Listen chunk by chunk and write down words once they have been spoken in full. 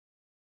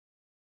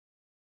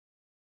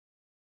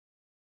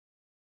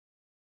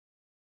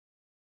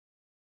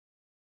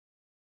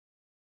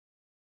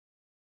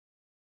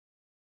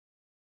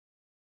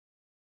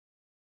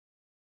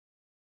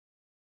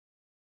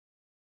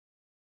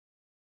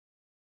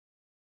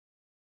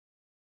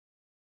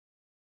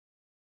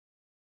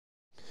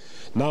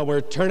Now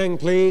we're turning,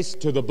 please,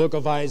 to the book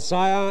of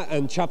Isaiah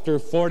and chapter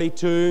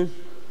 42.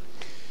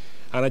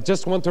 And I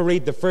just want to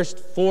read the first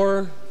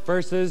 4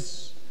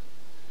 verses.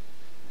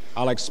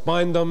 I'll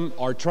expound them,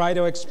 or try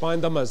to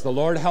expound them as the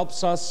Lord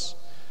helps us.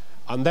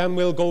 And then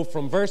we'll go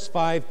from verse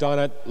 5 down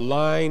it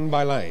line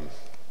by line.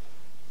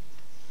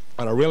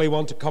 And I really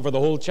want to cover the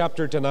whole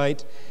chapter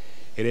tonight.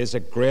 It is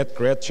a great,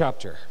 great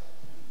chapter.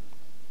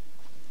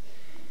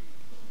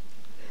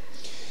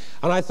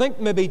 And I think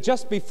maybe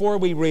just before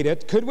we read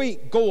it, could we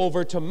go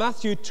over to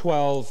Matthew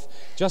 12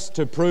 just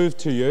to prove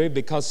to you,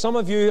 because some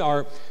of you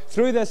are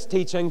through this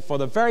teaching for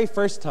the very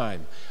first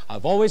time.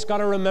 I've always got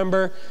to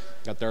remember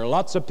that there are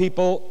lots of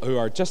people who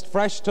are just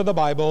fresh to the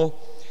Bible,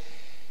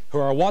 who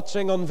are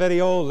watching on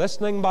video,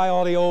 listening by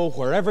audio,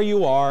 wherever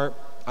you are,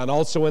 and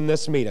also in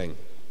this meeting.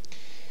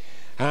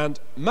 And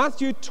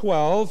Matthew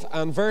 12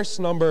 and verse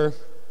number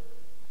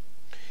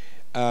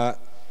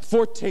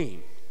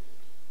 14.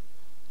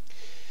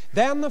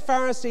 Then the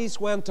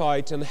Pharisees went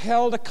out and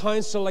held a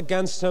council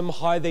against him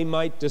how they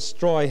might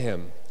destroy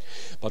him.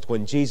 But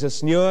when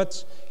Jesus knew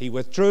it, he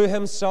withdrew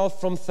himself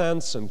from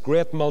thence, and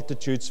great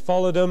multitudes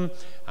followed him,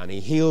 and he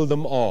healed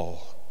them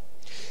all,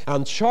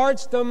 and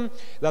charged them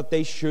that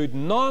they should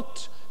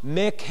not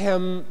make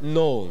him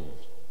known.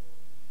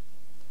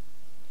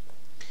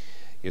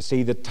 You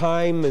see, the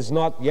time is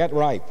not yet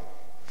ripe.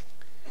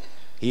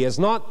 He is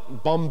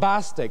not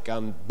bombastic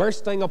and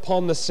bursting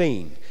upon the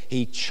scene.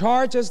 He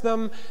charges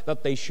them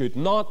that they should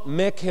not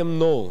make him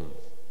known,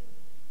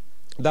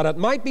 that it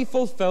might be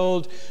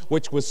fulfilled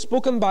which was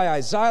spoken by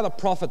Isaiah the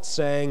prophet,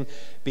 saying,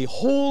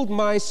 Behold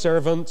my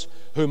servant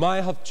whom I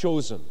have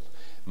chosen,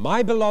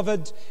 my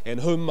beloved, in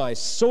whom my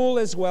soul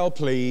is well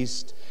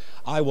pleased.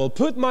 I will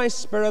put my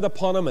spirit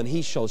upon him, and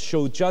he shall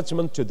show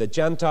judgment to the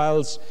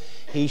Gentiles.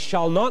 He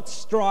shall not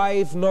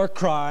strive nor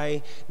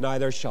cry,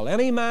 neither shall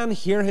any man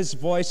hear his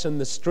voice in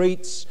the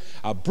streets.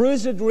 A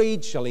bruised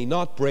reed shall he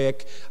not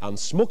break, and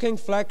smoking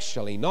flecks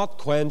shall he not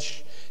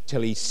quench,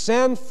 till he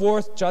send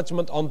forth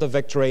judgment unto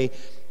victory,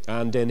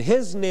 and in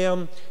his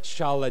name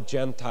shall the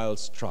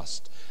Gentiles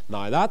trust.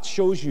 Now that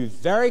shows you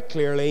very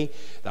clearly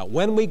that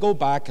when we go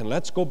back, and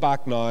let's go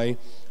back now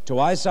to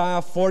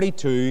Isaiah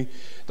 42,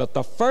 that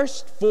the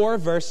first 4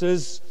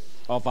 verses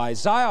of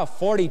Isaiah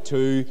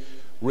 42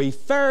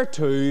 refer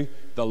to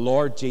the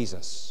Lord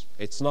Jesus.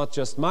 It's not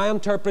just my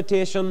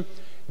interpretation.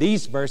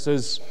 These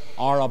verses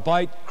are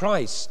about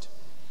Christ.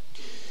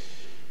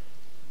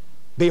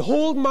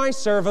 Behold my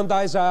servant,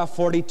 Isaiah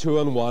 42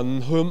 and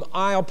 1, whom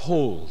I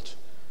uphold,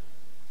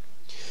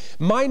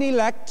 mine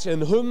elect,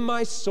 in whom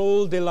my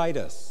soul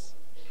delighteth.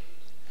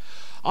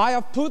 I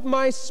have put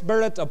my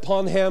spirit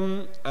upon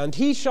him, and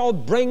he shall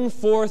bring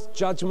forth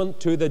judgment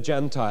to the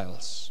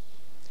Gentiles.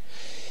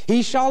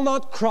 He shall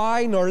not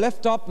cry, nor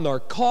lift up, nor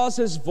cause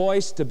his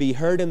voice to be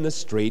heard in the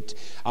street.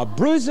 A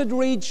bruised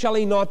reed shall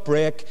he not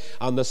break,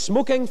 and the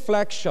smoking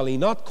fleck shall he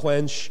not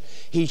quench.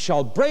 He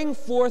shall bring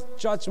forth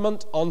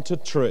judgment unto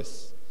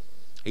truth.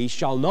 He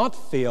shall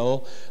not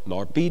fail,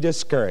 nor be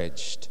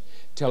discouraged,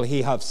 till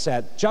he have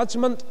set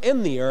judgment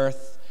in the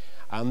earth,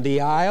 and the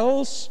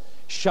isles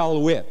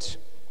shall wait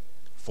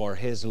for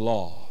his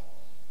law.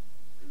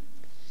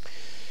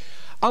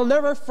 I'll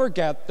never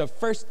forget the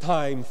first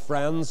time,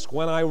 friends,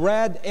 when I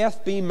read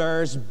F.B.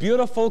 Mayer's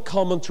beautiful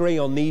commentary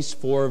on these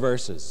 4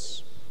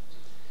 verses.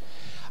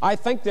 I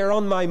think they're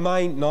on my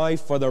mind now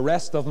for the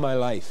rest of my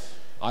life.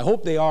 I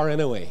hope they are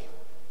anyway.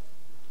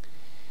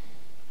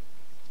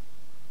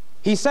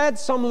 He said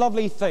some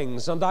lovely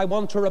things, and I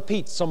want to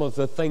repeat some of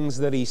the things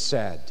that he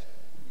said.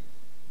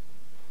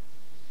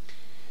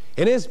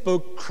 In his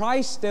book,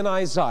 Christ in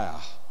Isaiah,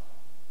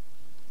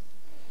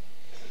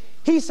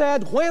 he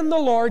said, when the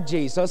Lord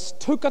Jesus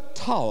took a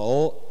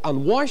towel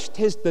and washed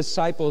his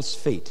disciples'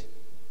 feet,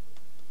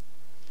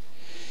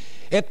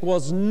 it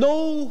was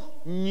no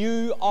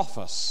new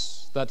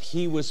office that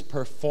he was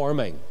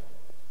performing.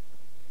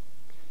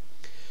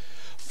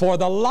 For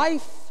the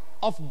life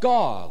of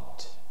God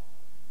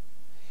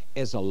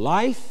is a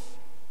life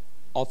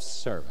of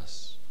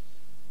service.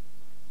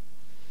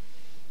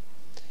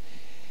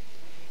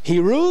 He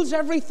rules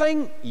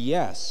everything,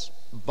 yes,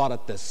 but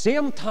at the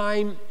same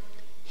time,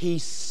 he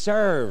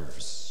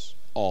serves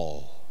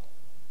all.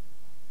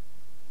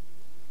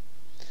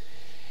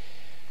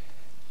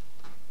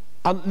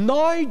 And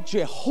now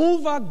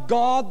Jehovah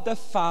God the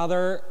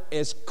Father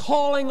is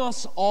calling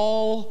us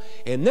all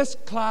in this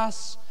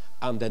class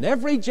and in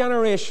every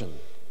generation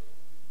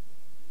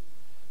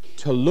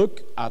to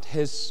look at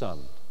his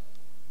Son.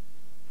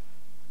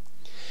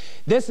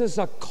 This is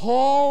a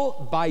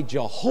call by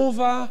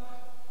Jehovah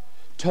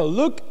to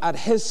look at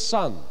his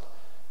Son,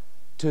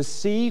 to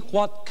see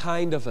what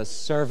kind of a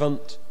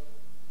servant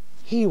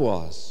he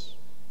was.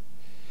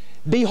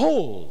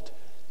 Behold,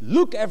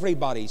 look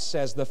everybody,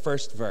 says the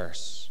first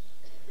verse.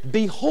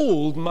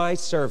 Behold my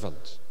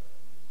servant,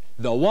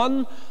 the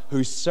one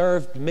who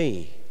served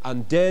me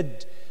and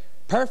did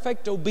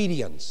perfect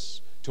obedience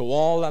to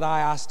all that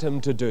I asked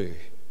him to do.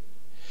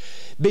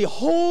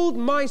 Behold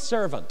my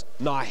servant.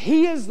 Now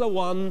he is the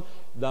one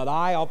that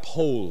I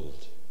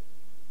uphold.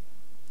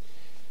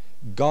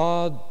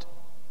 God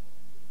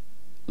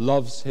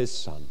loves his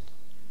Son.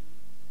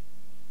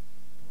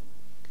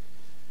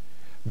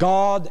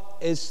 God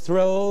is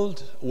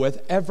thrilled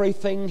with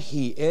everything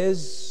he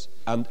is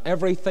and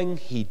everything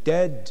he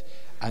did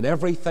and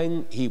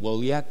everything he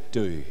will yet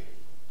do.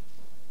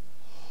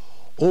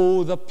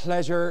 Oh, the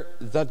pleasure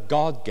that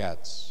God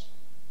gets,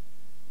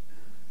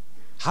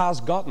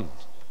 has gotten,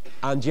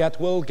 and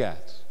yet will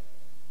get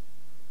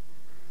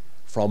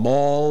from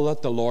all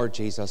that the Lord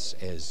Jesus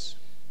is.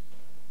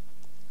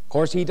 Of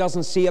course, he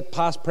doesn't see it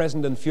past,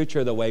 present, and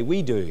future the way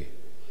we do.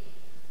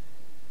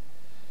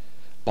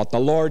 But the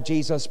Lord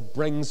Jesus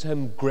brings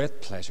him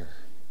great pleasure.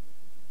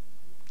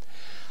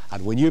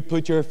 And when you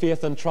put your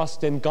faith and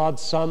trust in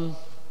God's Son,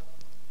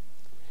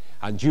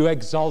 and you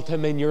exalt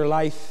him in your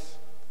life,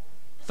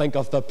 think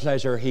of the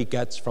pleasure he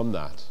gets from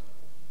that.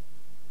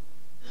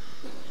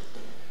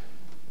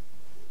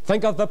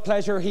 Think of the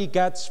pleasure he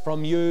gets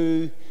from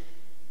you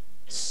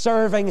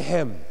serving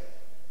him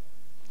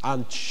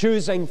and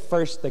choosing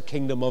first the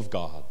kingdom of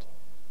God.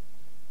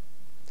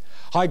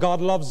 How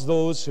God loves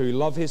those who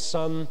love his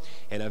Son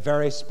in a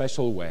very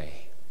special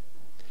way.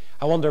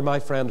 I wonder, my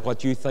friend,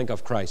 what you think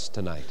of Christ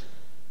tonight.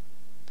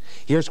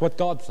 Here's what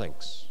God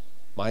thinks: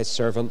 my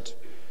servant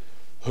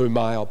whom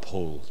I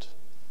uphold.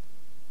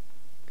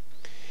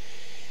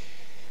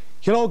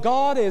 You know,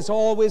 God is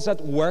always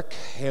at work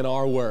in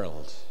our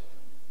world.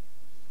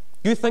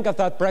 You think of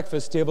that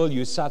breakfast table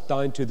you sat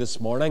down to this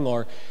morning,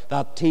 or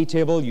that tea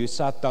table you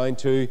sat down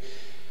to,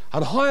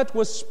 and how it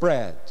was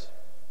spread.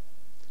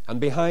 And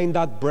behind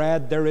that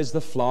bread there is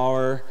the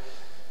flour,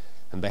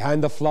 and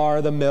behind the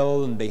flour the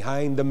mill, and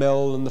behind the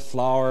mill and the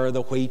flour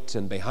the wheat,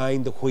 and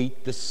behind the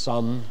wheat the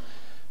sun,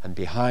 and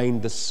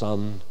behind the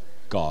sun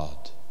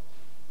God.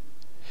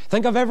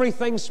 Think of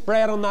everything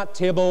spread on that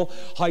table,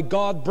 how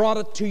God brought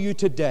it to you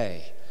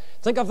today.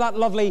 Think of that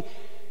lovely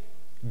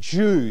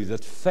dew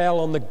that fell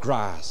on the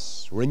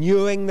grass,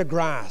 renewing the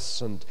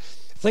grass, and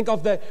think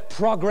of the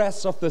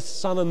progress of the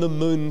sun and the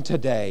moon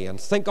today, and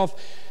think of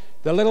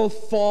the little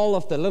fall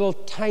of the little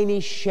tiny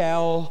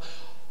shell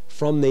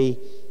from the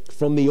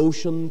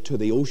ocean to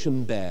the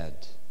ocean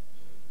bed.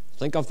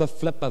 Think of the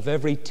flip of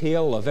every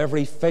tail of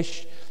every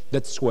fish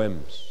that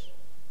swims.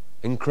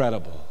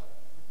 Incredible.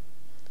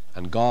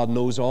 And God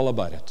knows all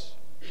about it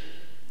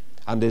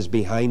and is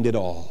behind it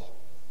all.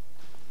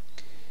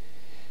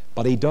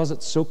 But he does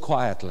it so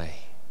quietly,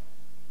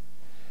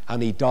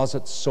 and he does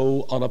it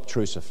so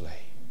unobtrusively.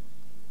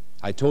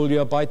 I told you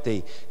about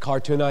the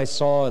cartoon I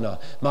saw in a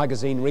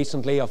magazine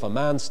recently of a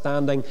man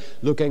standing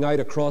looking out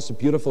across a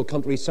beautiful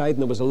countryside, and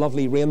there was a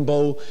lovely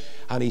rainbow,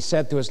 and he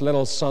said to his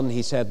little son,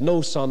 he said,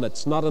 "No, son,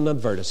 it's not an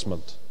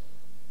advertisement."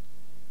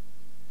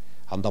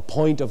 And the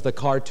point of the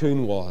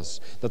cartoon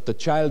was that the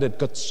child had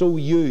got so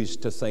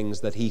used to things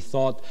that he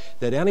thought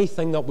that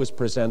anything that was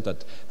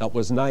presented that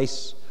was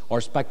nice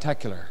or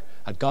spectacular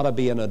had got to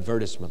be an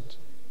advertisement.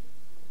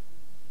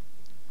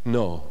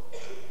 No.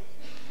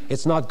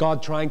 It's not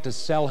God trying to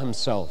sell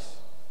himself.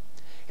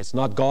 It's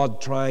not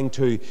God trying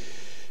to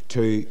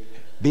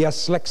be a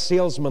slick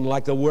salesman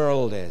like the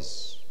world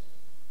is.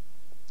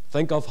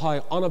 Think of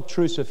how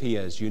unobtrusive he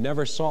is. You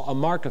never saw a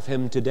mark of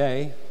him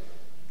today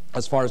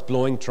as far as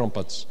blowing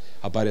trumpets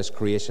about his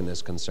creation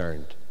is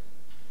concerned.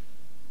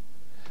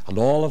 And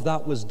all of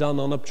that was done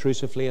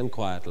unobtrusively and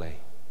quietly.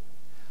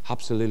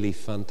 Absolutely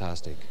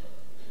fantastic.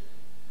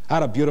 I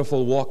had a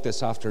beautiful walk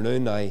this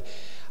afternoon. I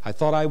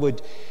thought I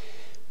would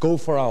go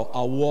for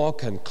a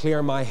walk and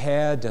clear my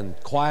head, and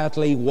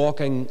quietly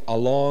walking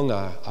along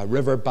a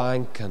river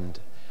bank, and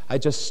I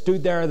just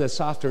stood there this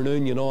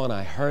afternoon, you know, and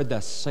I heard the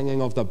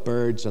singing of the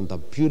birds and the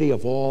beauty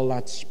of all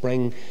that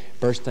spring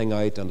bursting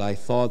out, and I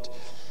thought,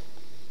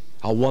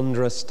 a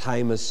wondrous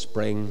time is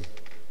spring,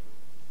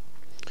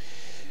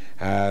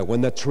 when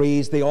the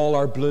trees, they all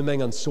are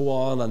blooming and so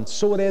on. And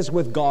so it is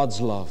with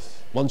God's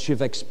love once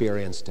you've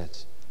experienced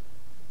it.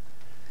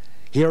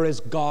 Here is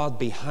God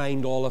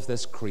behind all of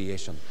this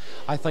creation.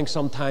 I think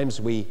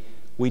sometimes we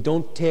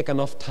don't take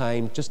enough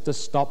time just to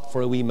stop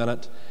for a wee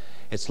minute.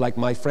 It's like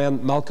my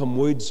friend Malcolm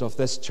Woods of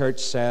this church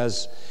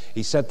says.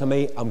 He said to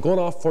me, "I'm going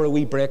off for a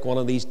wee break one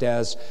of these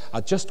days.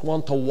 I just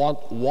want to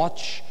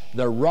watch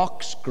the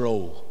rocks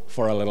grow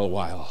for a little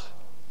while."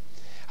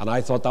 And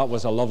I thought that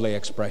was a lovely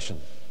expression.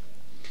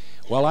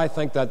 Well, I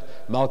think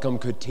that Malcolm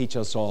could teach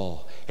us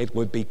all. It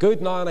would be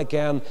good now and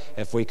again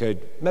if we could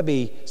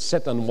maybe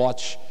sit and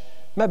watch,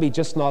 maybe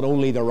just not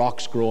only the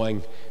rocks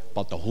growing,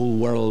 but the whole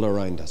world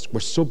around us.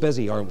 We're so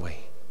busy, aren't we?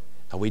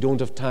 And we don't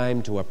have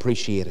time to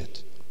appreciate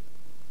it.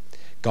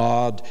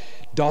 God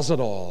does it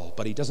all,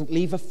 but he doesn't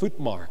leave a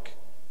footmark.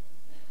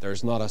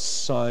 There's not a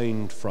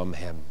sound from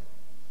him.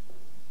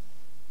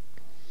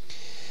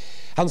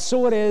 And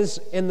so it is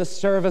in the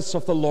service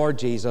of the Lord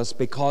Jesus,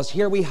 because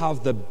here we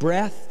have the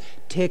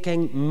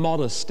breathtaking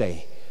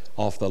modesty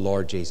of the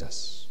Lord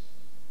Jesus.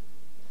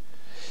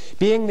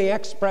 Being the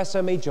express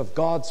image of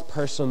God's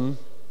person,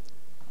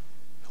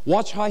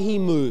 watch how he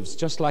moves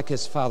just like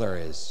his Father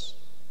is.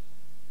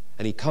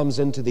 And he comes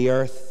into the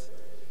earth,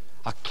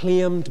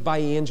 acclaimed by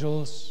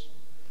angels,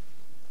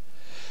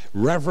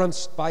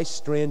 reverenced by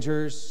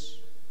strangers,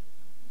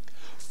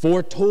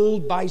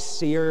 foretold by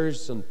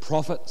seers and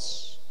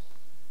prophets,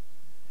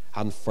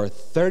 and for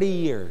 30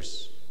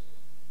 years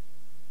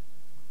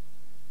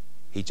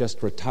he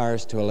just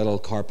retires to a little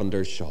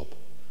carpenter's shop.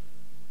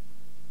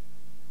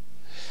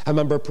 I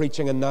remember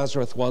preaching in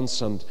Nazareth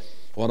once, and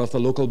one of the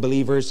local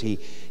believers,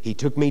 he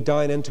took me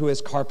down into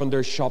his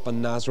carpenter's shop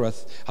in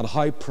Nazareth, and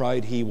how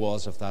proud he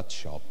was of that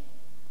shop.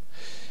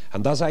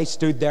 And as I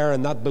stood there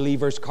in that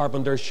believer's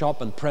carpenter's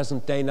shop in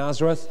present-day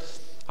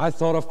Nazareth, I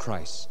thought of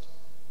Christ.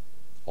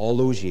 All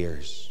those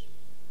years,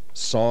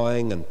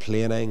 sawing and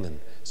planing and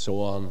so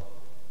on.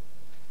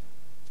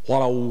 What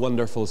a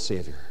wonderful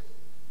Savior.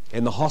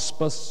 In the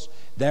hospice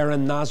there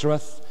in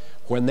Nazareth,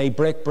 when they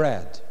break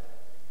bread,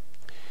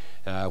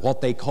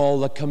 what they call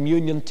the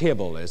communion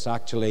table is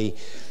actually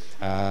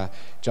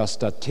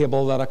just a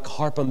table that a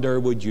carpenter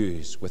would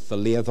use with the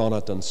lathe on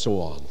it and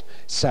so on,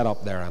 set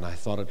up there, and I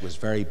thought it was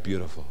very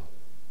beautiful.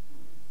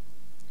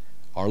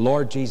 Our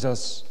Lord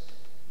Jesus,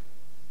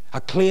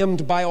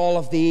 acclaimed by all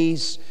of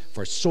these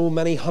for so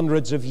many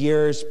hundreds of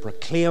years,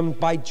 proclaimed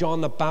by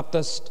John the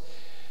Baptist,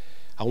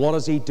 and what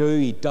does he do?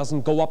 He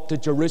doesn't go up to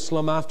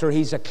Jerusalem after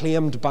he's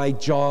acclaimed by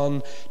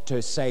John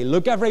to say,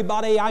 "Look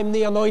everybody, I'm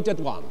the anointed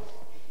one."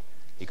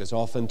 He goes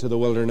off into the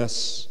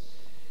wilderness,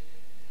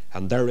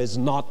 and there is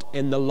not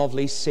in the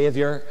lovely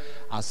Savior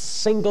a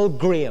single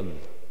grain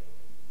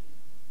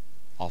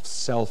of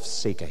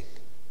self-seeking.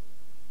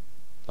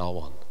 Not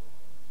one.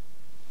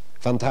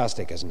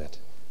 Fantastic, isn't it?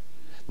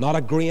 Not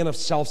a grain of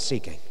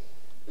self-seeking.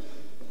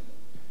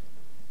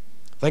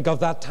 Think of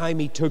that time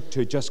he took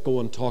to just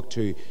go and talk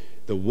to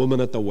the woman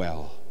at the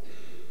well.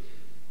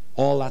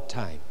 All that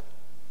time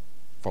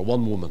for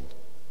one woman.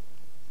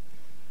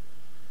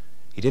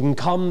 He didn't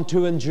come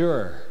to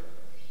endure.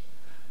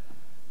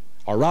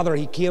 Or rather,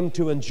 he came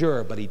to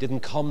endure, but he didn't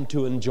come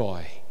to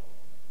enjoy.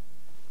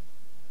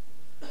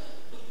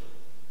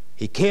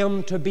 He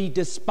came to be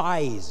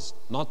despised,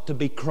 not to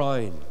be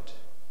crowned.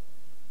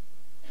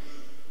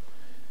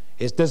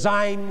 His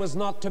design was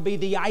not to be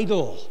the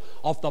idol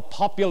of the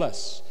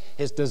populace.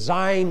 His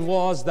design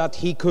was that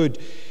he could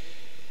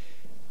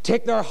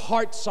take their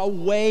hearts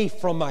away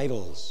from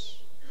idols,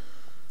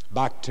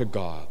 back to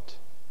God.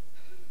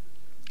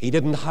 He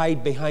didn't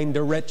hide behind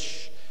the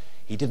rich.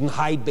 He didn't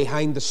hide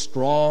behind the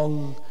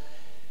strong.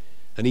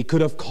 And he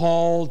could have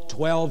called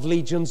 12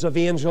 legions of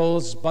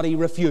angels, but he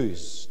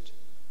refused.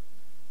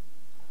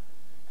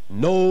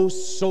 No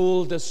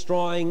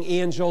soul-destroying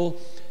angel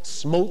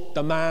smote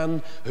the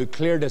man who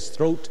cleared his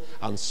throat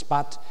and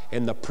spat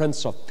in the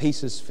Prince of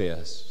Peace's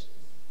face.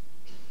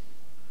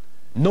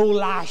 No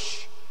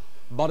lash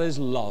but his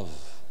love.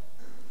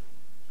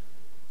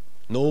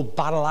 No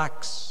battle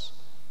axe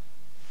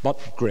but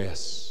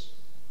grace.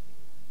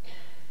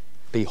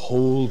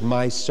 Behold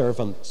my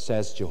servant,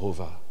 says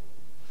Jehovah,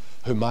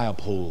 whom I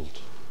uphold,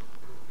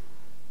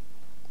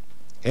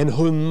 in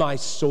whom my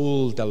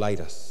soul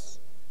delighteth.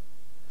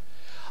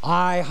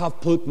 I have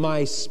put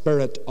my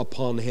spirit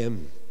upon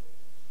him.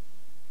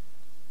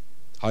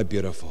 How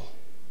beautiful.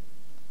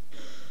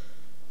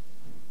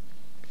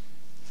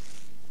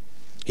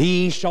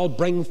 He shall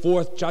bring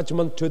forth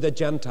judgment to the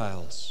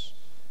Gentiles.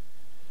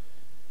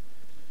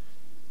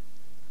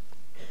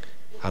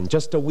 And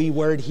just a wee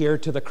word here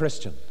to the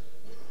Christian.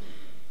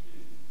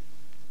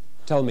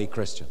 Tell me,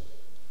 Christian,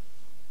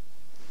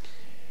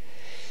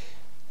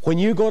 when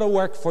you go to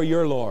work for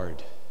your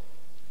Lord,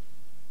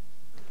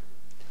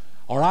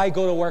 or I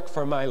go to work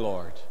for my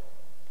Lord,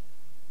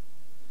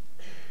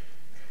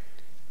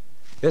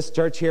 this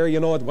church here,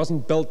 you know, it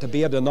wasn't built to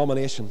be a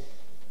denomination.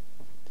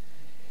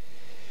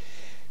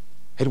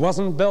 It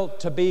wasn't built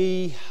to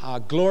be a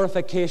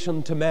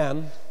glorification to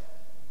men.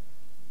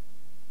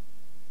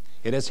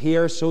 It is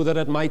here so that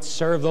it might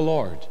serve the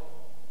Lord.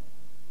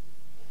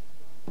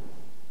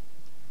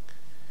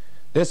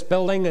 This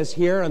building is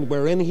here, and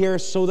we're in here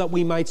so that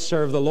we might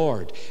serve the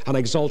Lord and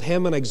exalt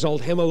Him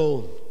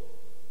alone.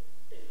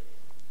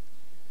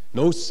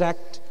 No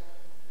sect,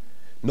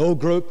 no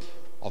group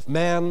of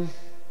men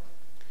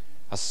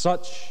as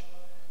such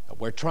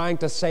that we're trying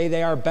to say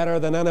they are better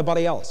than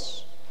anybody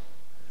else.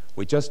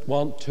 We just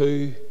want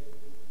to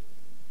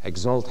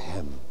exalt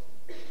Him,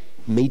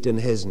 meet in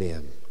His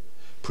name,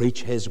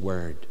 preach His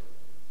word.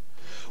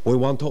 We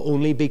want to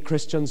only be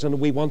Christians, and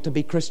we want to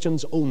be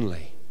Christians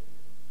only.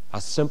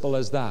 As simple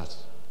as that.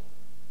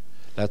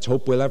 Let's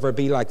hope we'll ever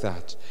be like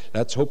that.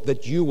 Let's hope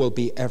that you will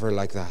be ever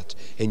like that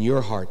in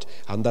your heart,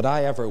 and that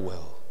I ever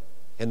will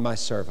in my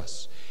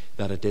service,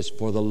 that it is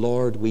for the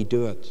Lord we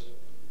do it.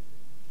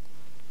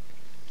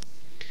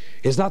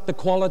 Is that the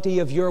quality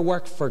of your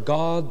work for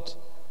God?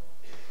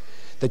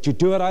 That you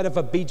do it out of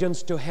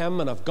obedience to Him,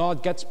 and if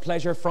God gets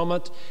pleasure from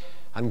it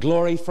and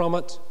glory from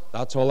it,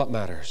 that's all that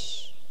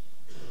matters.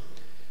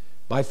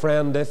 My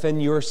friend, if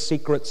in your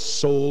secret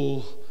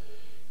soul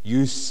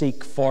you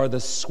seek for the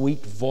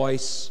sweet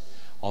voice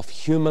of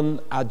human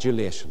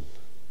adulation,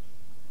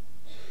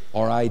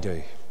 or I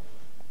do,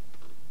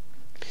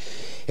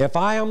 if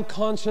I am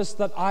conscious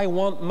that I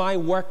want my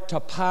work to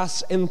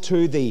pass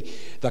into the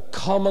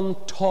common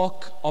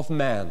talk of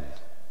men,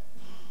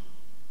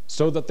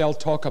 so that they'll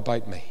talk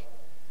about me,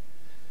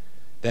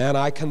 then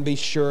I can be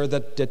sure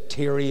that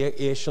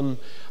deterioration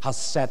has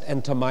set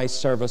into my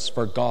service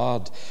for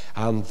God,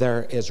 and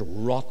there is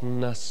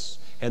rottenness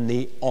in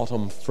the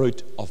autumn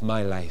fruit of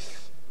my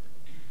life.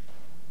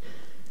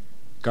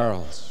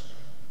 Girls,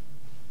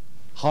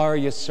 how are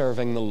you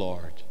serving the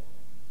Lord?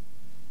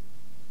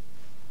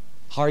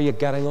 How are you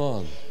getting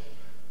on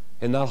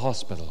in that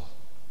hospital,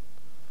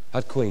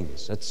 at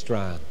Queen's, at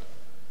Strand,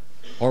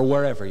 or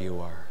wherever you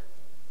are?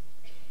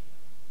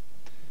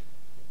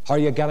 How are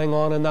you getting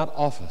on in that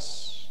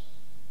office,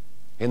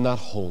 in that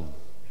home,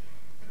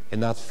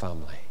 in that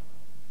family?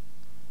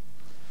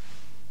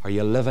 Are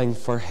you living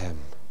for Him?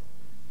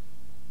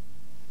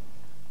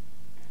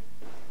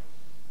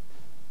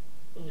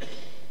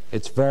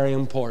 It's very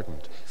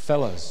important.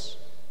 Fellas,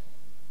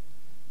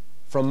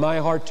 from my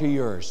heart to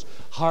yours,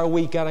 how are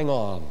we getting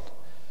on?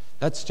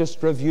 Let's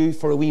just review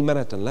for a wee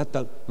minute and let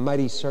the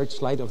mighty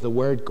searchlight of the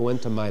Word go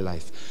into my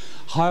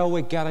life. How are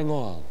we getting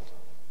on?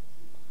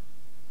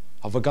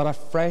 Have we got a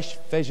fresh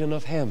vision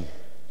of Him?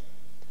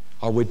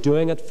 Are we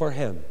doing it for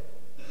Him?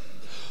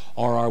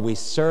 Or are we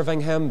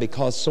serving Him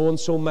because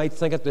so-and-so might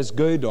think it is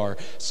good, or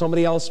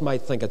somebody else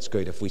might think it's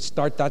good? If we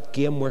start that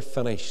game, we're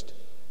finished.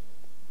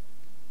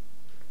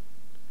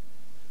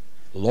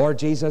 Lord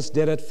Jesus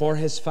did it for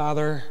His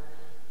Father,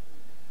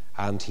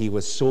 and He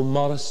was so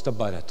modest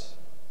about it.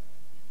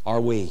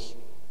 Are we?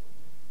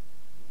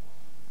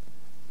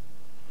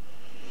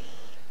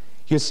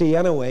 You see,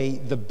 anyway,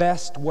 the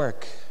best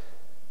work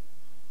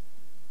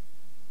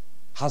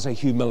has a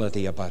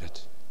humility about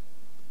it.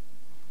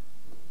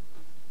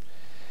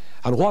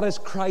 And what is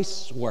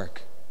Christ's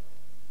work?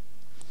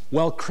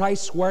 Well,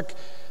 Christ's work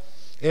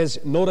is,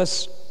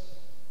 notice,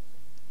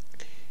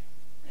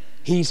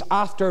 He's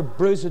after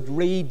bruised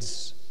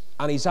reeds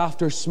and He's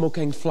after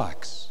smoking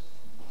flax.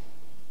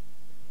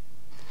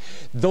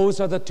 Those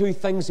are the two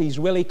things He's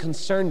really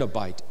concerned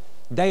about.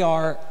 They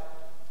are,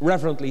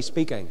 reverently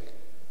speaking,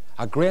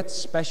 a great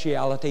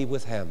speciality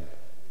with Him.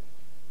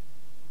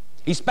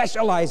 He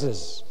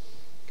specializes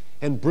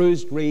in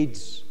bruised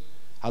reeds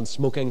and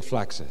smoking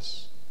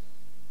flaxes.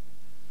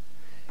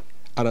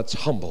 And it's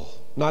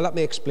humble. Now let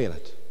me explain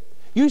it.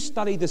 You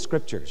study the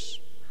Scriptures.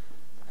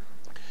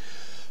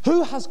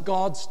 Who has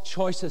God's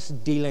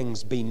choicest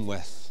dealings been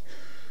with?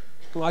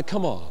 Now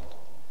come on.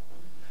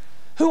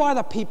 Who are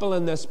the people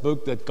in this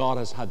book that God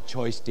has had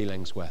choice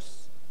dealings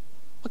with?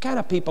 What kind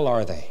of people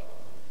are they?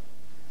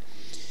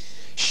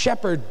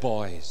 Shepherd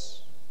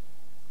boys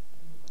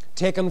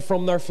taken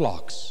from their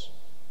flocks.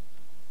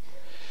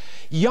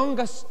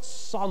 Youngest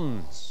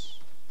sons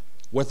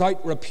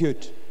without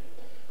repute.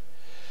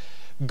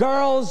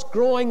 Girls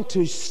growing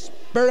to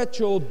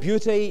spiritual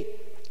beauty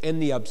in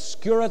the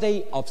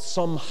obscurity of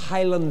some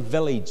highland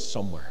village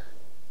somewhere.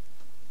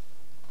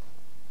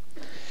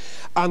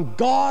 And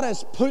God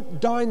has put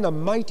down the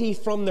mighty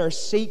from their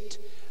seat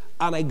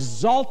and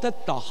exalted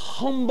the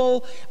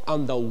humble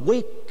and the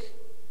weak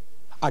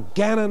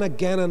again and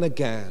again and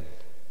again.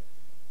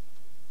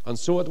 And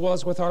so it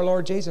was with our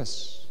Lord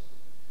Jesus.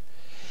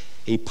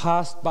 He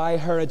passed by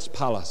Herod's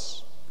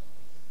palace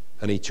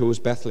and He chose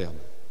Bethlehem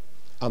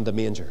and the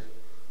manger.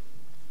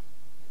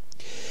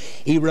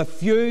 He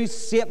refused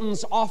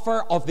Satan's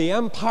offer of the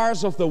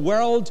empires of the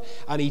world,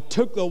 and He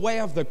took the way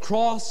of the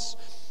cross,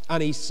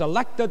 and He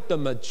selected the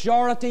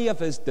majority of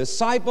His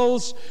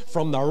disciples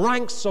from the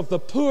ranks of the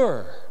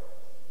poor.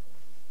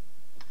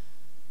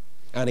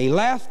 And He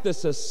left the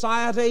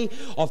society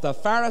of the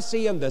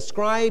Pharisee and the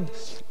scribe,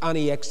 and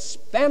He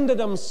expended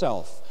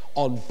Himself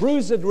on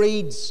bruised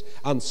reeds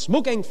and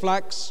smoking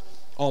flax,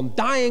 on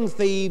dying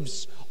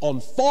thieves,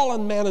 on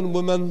fallen men and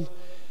women,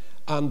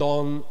 and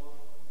on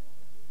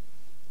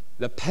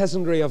the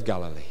peasantry of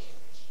Galilee.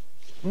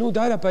 No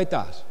doubt about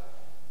that.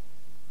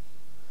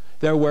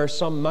 There were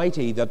some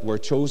mighty that were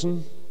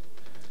chosen,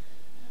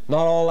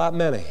 not all that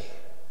many.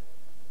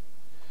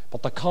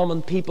 But the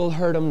common people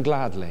heard Him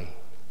gladly.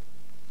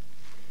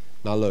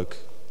 Now look,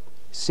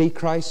 see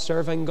Christ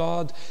serving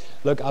God?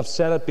 Look, I've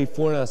said it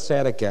before and I'll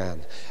say it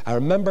again. I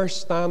remember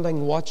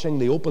standing watching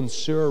the open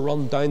sewer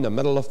run down the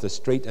middle of the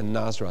street in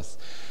Nazareth.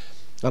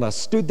 And I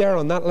stood there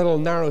on that little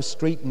narrow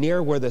street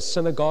near where the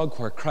synagogue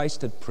where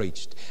Christ had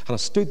preached. And I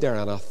stood there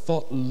and I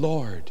thought,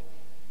 Lord,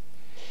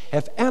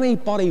 if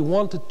anybody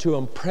wanted to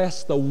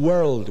impress the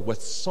world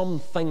with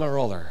something or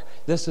other,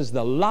 this is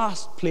the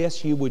last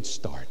place you would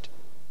start.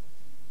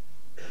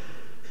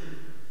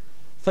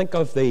 Think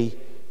of the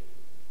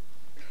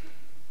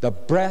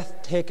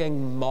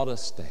breathtaking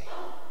modesty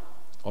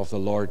of the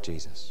Lord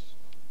Jesus.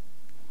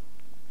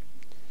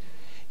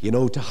 You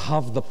know, to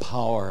have the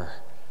power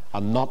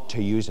and not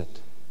to use it.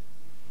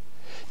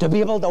 To be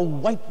able to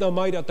wipe them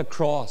out at the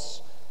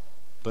cross,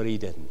 but He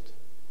didn't.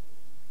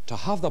 To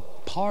have the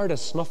power to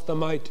snuff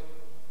them out,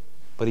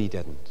 but He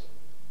didn't.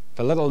 If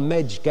a little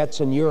midge gets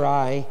in your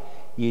eye,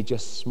 you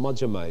just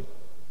smudge him out,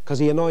 because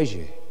he annoys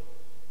you.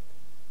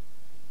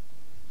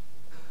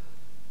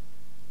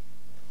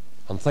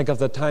 And think of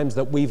the times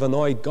that we've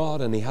annoyed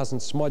God and He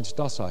hasn't smudged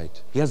us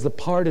out. He has the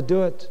power to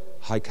do it.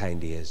 How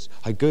kind He is,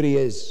 how good He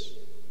is,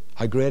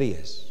 how great He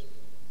is.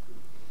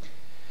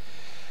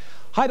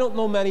 I don't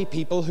know many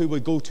people who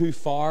would go too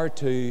far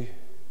to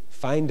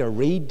find a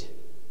reed.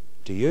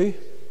 Do you?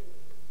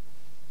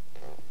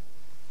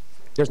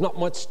 There's not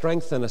much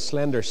strength in a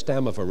slender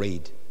stem of a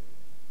reed.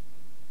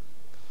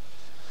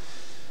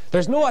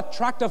 There's no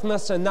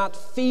attractiveness in that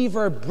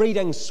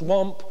fever-breeding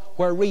swamp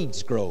where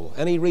reeds grow.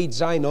 Any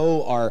reeds I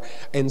know are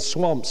in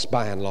swamps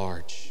by and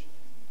large.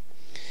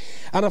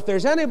 And if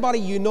there's anybody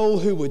you know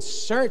who would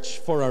search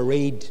for a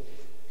reed,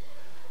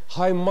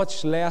 how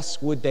much less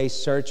would they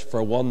search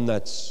for one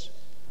that's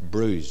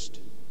bruised?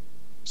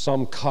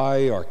 Some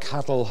cow or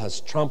cattle has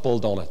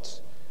trampled on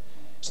it.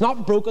 It's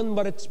not broken,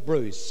 but it's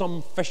bruised.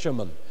 Some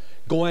fisherman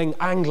going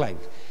angling,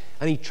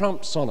 and he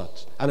tramps on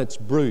it, and it's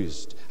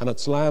bruised, and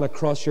it's lying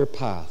across your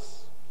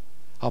path.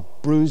 A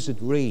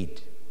bruised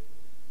reed.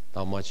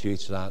 Not much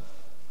use of that.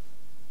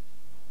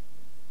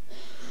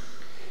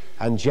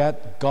 And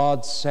yet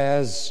God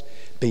says,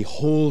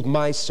 behold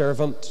my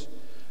servant,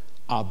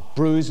 a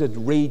bruised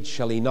reed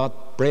shall he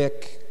not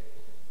break.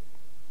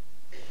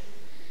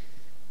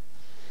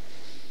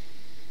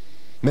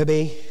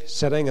 Maybe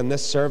sitting in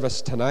this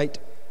service tonight,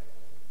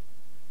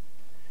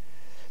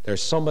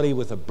 there's somebody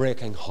with a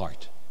breaking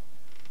heart.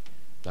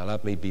 Now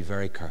let me be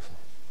very careful.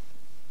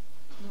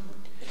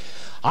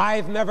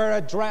 I've never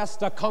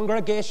addressed a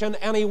congregation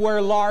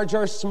anywhere large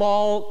or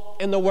small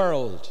in the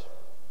world,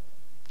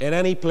 in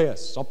any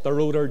place, up the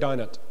road or down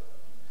it,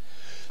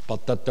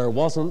 but that there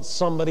wasn't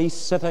somebody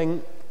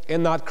sitting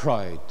in that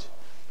crowd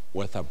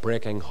with a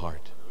breaking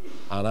heart.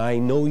 And I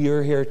know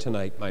you're here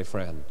tonight, my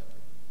friend,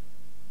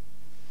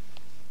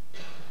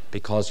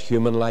 because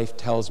human life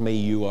tells me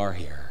you are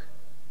here.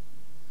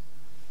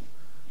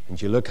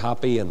 And you look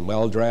happy and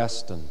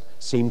well-dressed and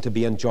seem to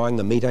be enjoying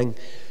the meeting,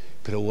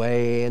 but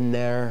away in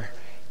there,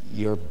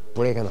 you're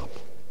breaking up.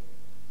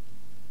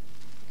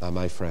 Now,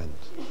 my friend,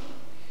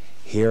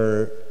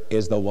 here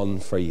is the one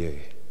for you.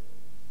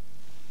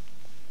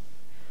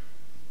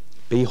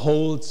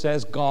 Behold,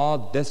 says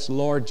God, this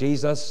Lord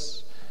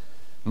Jesus,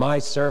 my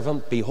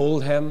servant,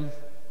 behold him.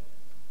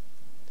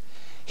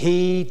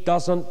 He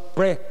doesn't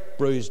break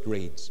bruised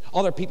reeds.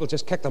 Other people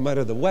just kick them out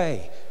of the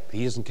way, but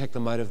he doesn't kick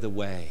them out of the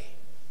way.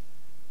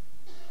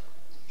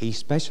 He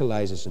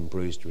specializes in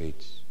bruised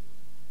reeds.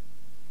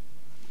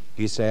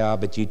 You say,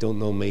 but you don't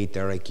know me,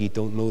 Derek. You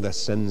don't know the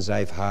sins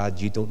I've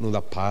had. You don't know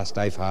the past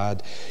I've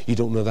had. You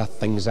don't know the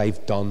things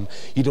I've done.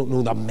 You don't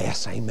know the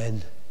mess I'm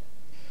in.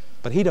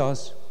 But he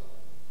does.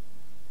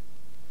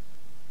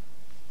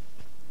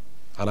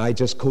 And I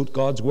just quote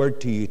God's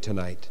word to you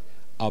tonight.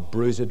 A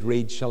bruised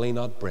reed shall he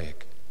not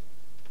break.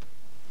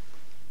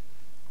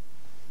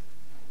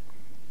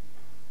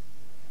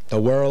 The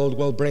world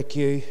will break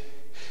you,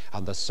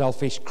 and the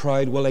selfish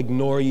crowd will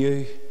ignore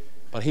you,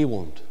 but he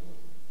won't.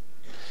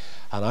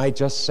 And I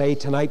just say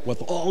tonight,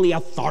 with all the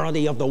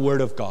authority of the Word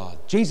of God,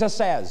 Jesus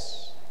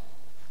says,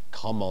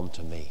 come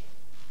unto me,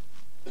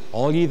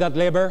 all ye that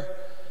labor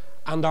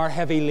and are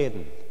heavy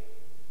laden,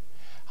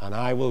 and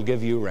I will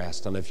give you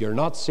rest. And if you're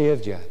not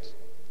saved yet,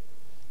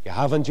 you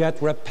haven't yet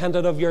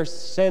repented of your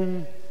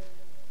sin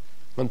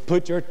and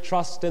put your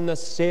trust in the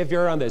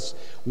Savior and his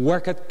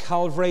work at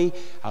Calvary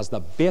as the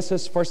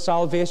basis for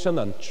salvation,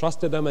 and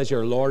trusted him as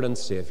your Lord and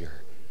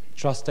Savior,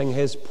 trusting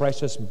his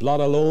precious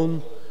blood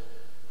alone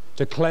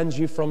to cleanse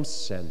you from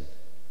sin,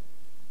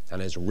 and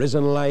his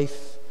risen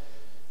life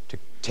to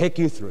take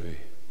you through,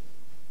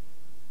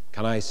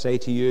 can I say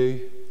to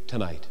you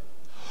tonight,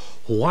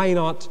 why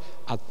not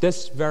at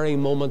this very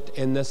moment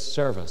in this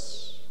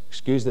service,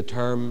 excuse the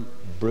term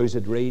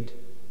bruised reed,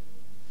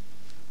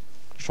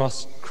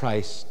 trust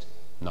Christ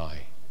now.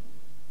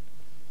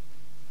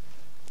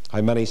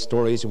 How many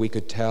stories we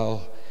could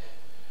tell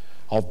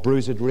of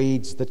bruised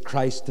reeds that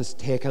Christ has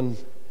taken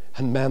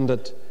and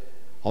mended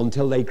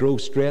until they grow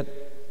straight,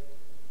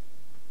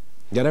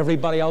 yet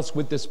everybody else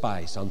would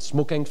despise. And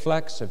smoking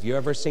flecks, have you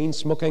ever seen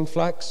smoking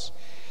flecks?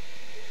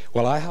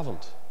 Well, I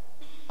haven't.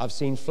 I've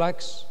seen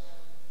flecks.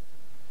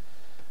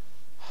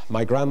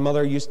 My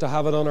grandmother used to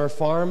have it on her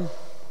farm,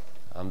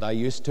 and I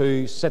used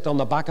to sit on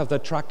the back of the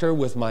tractor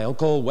with my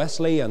uncle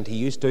Wesley, and he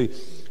used to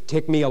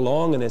take me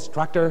along in his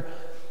tractor,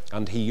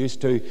 and he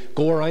used to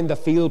go around the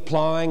field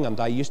ploughing, and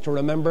I used to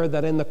remember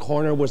that in the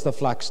corner was the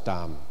flax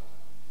dam.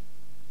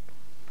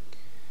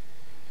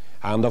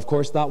 And of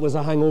course that was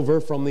a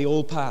hangover from the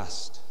old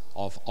past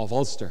of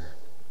Ulster,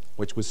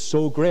 which was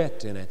so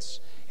great in its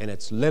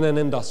linen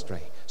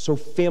industry, so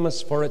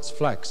famous for its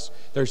flax.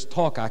 There's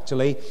talk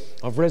actually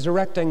of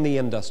resurrecting the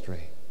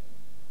industry.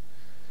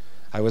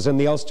 I was in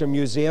the Ulster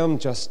Museum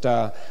just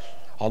on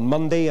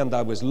Monday, and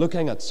I was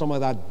looking at some of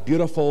that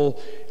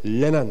beautiful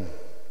linen.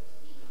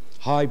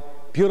 How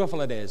beautiful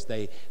it is.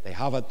 They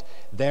have it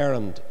there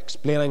and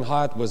explaining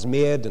how it was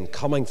made and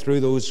coming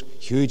through those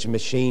huge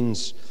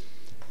machines.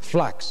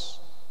 Flax.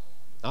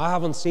 I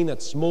haven't seen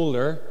it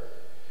smoulder,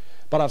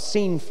 but I've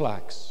seen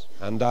flax,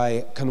 and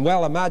I can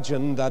well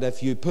imagine that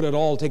if you put it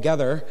all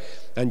together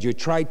and you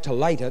tried to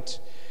light it,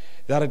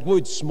 that it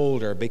would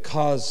smolder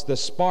because the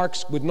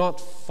sparks would not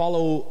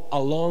follow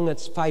along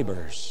its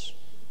fibers.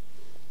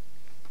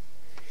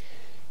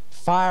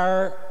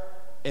 Fire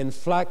in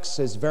flax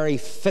is very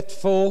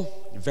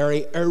fitful,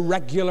 very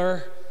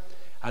irregular,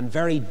 and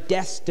very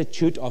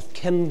destitute of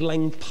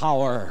kindling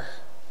power.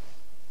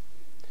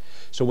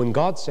 So when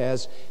God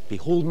says,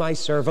 "Behold my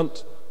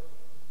servant,"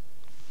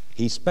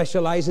 he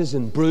specializes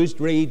in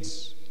bruised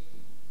reeds,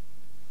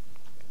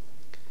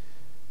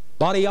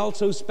 but he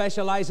also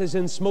specializes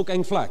in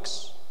smoking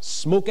flax.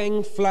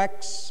 Smoking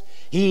flax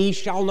he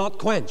shall not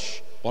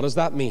quench. What does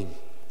that mean?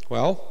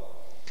 Well,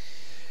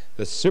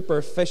 the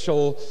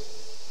superficial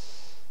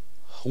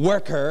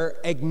worker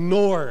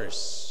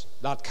ignores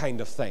that kind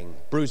of thing,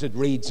 bruised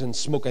reeds and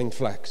smoking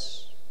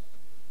flax.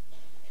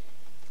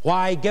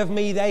 Why, give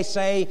me, they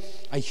say,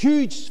 a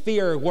huge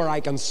sphere where I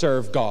can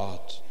serve God.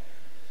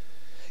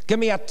 Give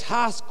me a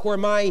task where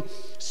my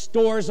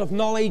stores of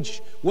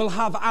knowledge will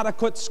have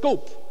adequate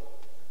scope.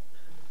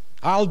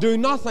 I'll do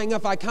nothing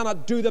if I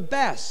cannot do the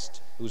best.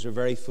 Those are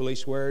very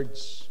foolish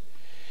words.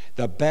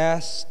 The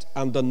best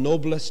and the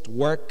noblest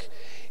work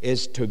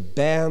is to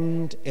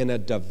bend in a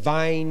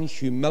divine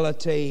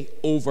humility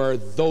over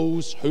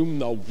those whom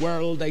the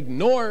world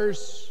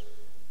ignores.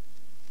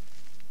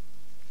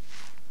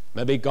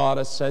 Maybe God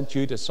has sent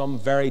you to some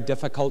very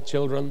difficult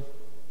children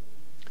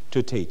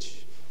to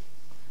teach.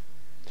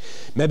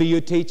 Maybe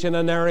you teach in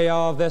an area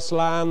of this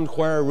land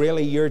where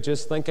really you're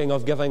just thinking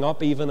of giving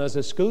up even as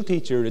a school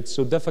teacher. It's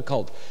so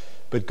difficult.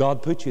 But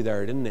God put you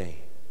there, didn't He?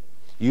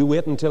 You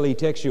wait until He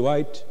takes you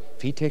out.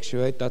 If He takes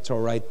you out, that's all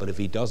right. But if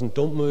He doesn't,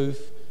 don't move.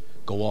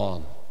 Go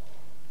on.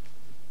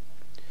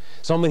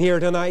 Someone here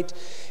tonight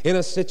in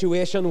a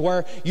situation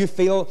where you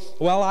feel,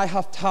 well, I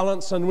have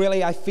talents and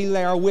really I feel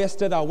they are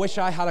wasted. I wish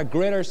I had a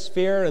greater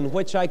sphere in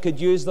which I could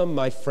use them.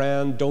 My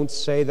friend, don't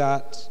say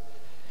that.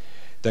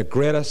 The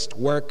greatest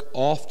work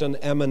often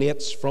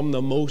emanates from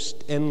the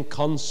most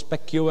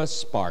inconspicuous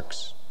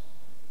sparks.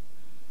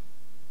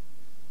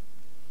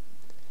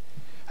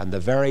 And the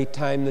very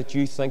time that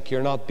you think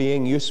you're not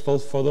being useful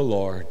for the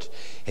Lord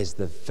is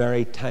the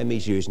very time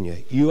He's using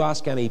you. You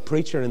ask any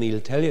preacher and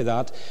he'll tell you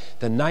that.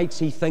 The nights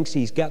he thinks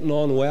he's getting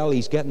on well,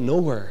 he's getting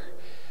nowhere.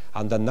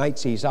 And the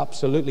nights he's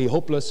absolutely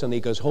hopeless and he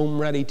goes home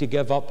ready to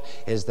give up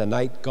is the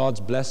night God's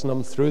blessing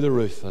him through the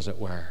roof, as it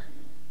were.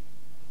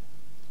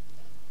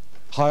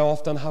 How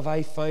often have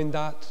I found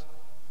that?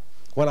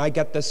 When I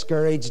get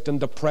discouraged and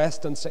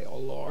depressed and say, "Oh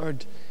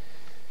Lord,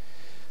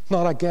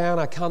 not again,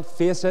 I can't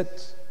face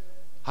it.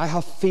 I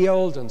have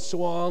failed," and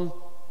so on.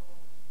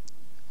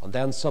 And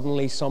then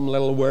suddenly some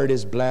little word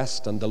is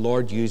blessed and the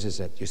Lord uses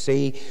it. You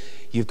see,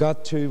 you've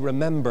got to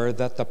remember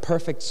that the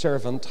perfect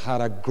servant had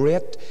a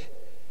great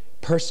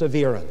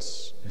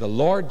perseverance. The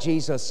Lord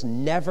Jesus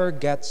never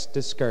gets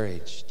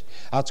discouraged.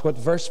 That's what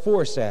verse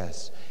 4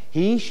 says.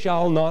 He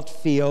shall not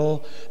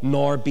fail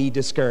nor be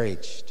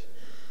discouraged.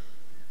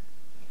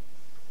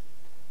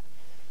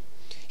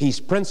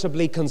 He's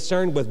principally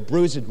concerned with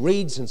bruised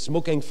reeds and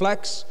smoking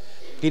flax.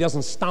 He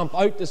doesn't stamp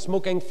out the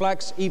smoking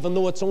flax, even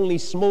though it's only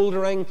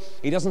smouldering.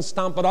 He doesn't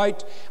stamp it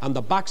out. And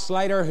the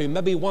backslider who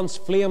maybe once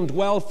flamed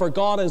well for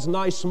God is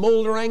now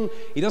smouldering.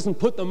 He doesn't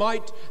put them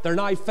out. They're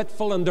now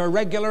fitful and they're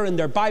regular in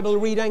their Bible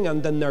reading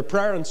and in their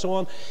prayer and so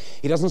on.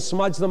 He doesn't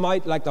smudge them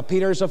out like the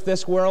Peters of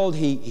this world.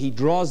 He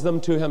draws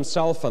them to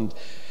himself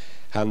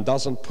and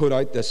doesn't put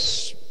out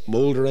this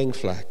smouldering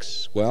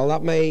flax. Well,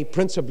 that may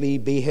principally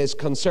be his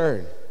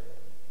concern.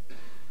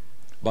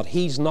 But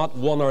he's not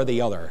one or the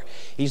other.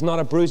 He's not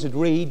a bruised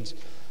reed,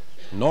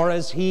 nor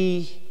is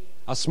he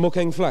a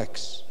smoking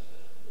flax.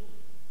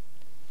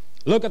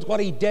 Look at what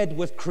he did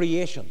with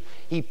creation.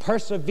 He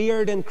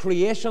persevered in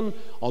creation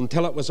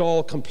until it was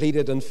all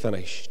completed and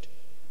finished.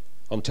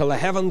 Until the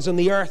heavens and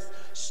the earth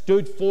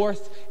stood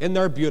forth in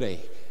their beauty,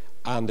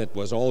 and it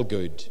was all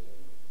good.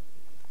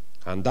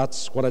 And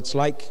that's what it's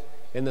like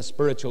in the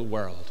spiritual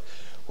world.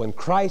 When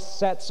Christ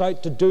sets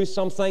out to do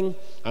something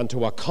and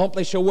to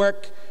accomplish a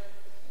work,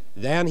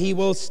 then he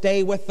will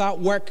stay with that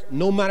work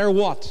no matter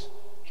what.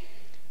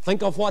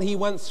 Think of what he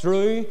went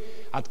through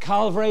at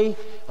Calvary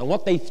and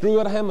what they threw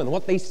at him and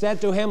what they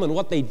said to him and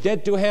what they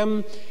did to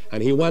him.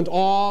 And he went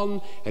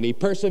on and he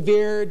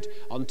persevered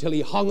until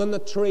he hung on the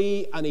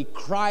tree and he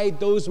cried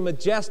those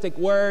majestic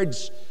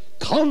words,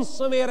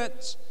 "Consummated,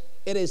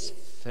 it is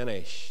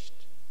finished."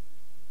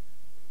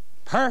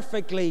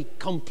 Perfectly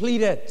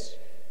completed,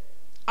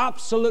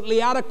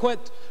 absolutely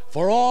adequate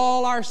for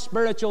all our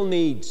spiritual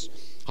needs.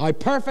 How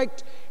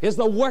perfect is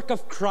the work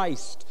of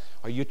Christ.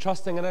 Are you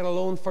trusting in it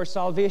alone for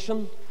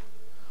salvation?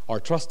 Or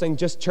trusting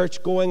just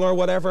church going or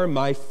whatever?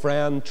 My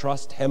friend,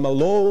 trust Him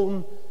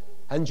alone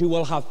and you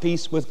will have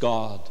peace with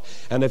God.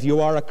 And if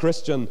you are a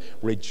Christian,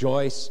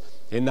 rejoice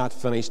in that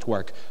finished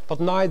work. But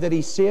now that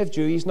He saved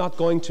you, He's not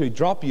going to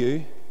drop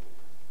you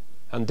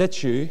and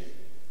ditch you.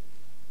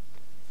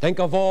 Think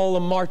of all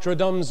the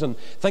martyrdoms and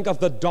think of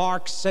the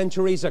dark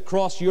centuries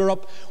across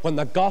Europe when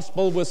the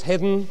gospel was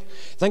hidden.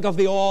 Think of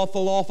the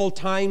awful, awful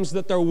times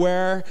that there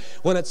were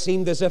when it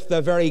seemed as if the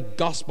very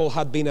gospel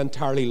had been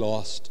entirely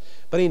lost.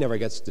 But He never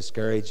gets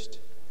discouraged.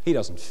 He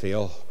doesn't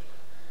fail.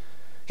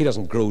 He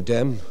doesn't grow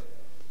dim.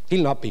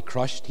 He'll not be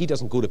crushed. He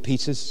doesn't go to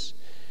pieces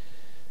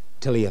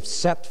till he have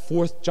set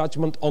forth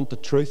judgment unto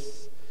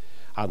truth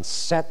and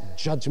set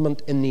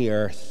judgment in the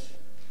earth.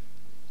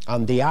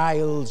 And the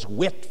isles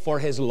wait for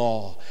his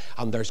law.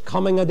 And there's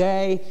coming a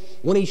day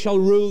when he shall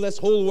rule this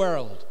whole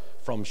world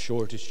from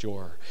shore to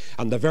shore.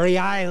 And the very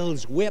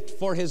isles wait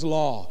for his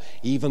law.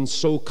 Even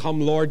so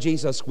come, Lord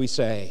Jesus, we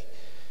say.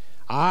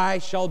 I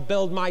shall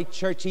build my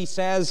church, he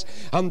says,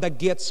 and the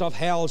gates of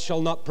hell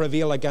shall not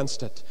prevail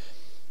against it.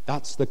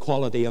 That's the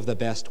quality of the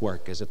best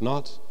work, is it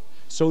not?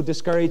 So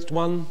discouraged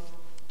one,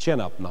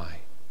 chin up now.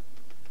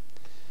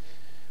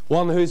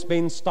 One who's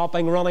been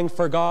stopping running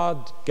for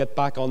God, get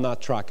back on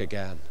that track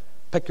again.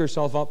 Pick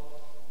yourself up.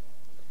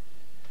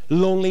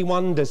 Lonely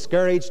one,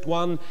 discouraged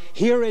one,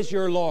 here is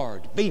your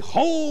Lord.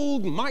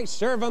 Behold my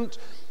servant,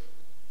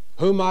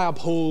 whom I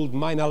uphold,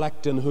 mine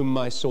elect, in whom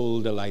my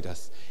soul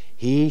delighteth.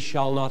 He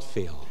shall not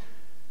fail.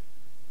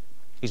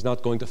 He's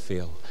not going to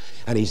fail.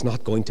 And he's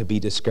not going to be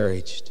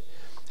discouraged.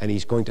 And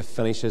he's going to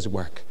finish his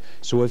work.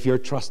 So if you're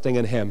trusting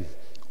in him,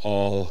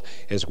 all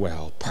is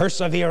well.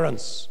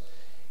 Perseverance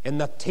in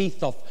the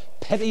teeth of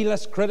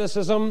pitiless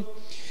criticism,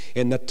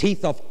 in the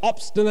teeth of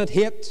obstinate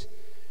hate,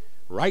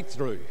 right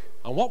through.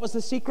 And what was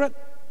the secret?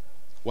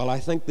 Well, I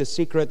think the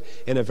secret,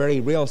 in a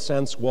very real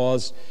sense,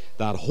 was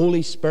that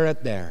Holy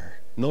Spirit there.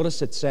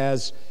 Notice it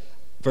says,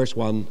 verse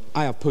 1,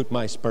 I have put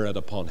my Spirit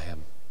upon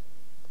him.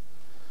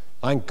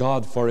 Thank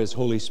God for his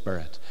Holy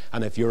Spirit.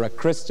 And if you're a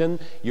Christian,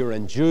 you're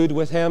endued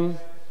with him.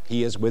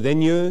 He is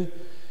within you.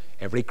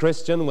 Every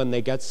Christian, when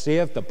they get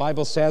saved, the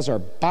Bible says, are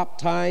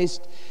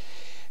baptized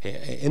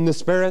in the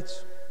Spirit.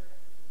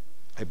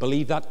 I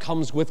believe that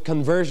comes with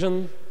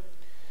conversion.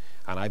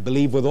 And I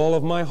believe with all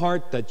of my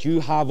heart that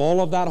you have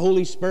all of that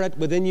Holy Spirit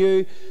within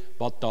you.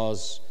 But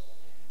does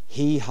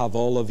he have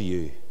all of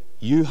you?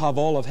 You have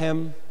all of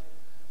him.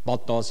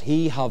 But does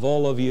he have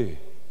all of you?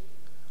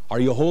 Are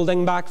you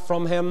holding back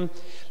from him?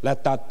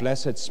 Let that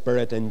blessed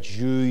Spirit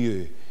endue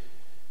you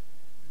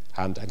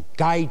and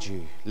guide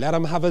you. Let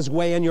him have his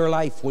way in your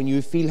life when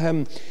you feel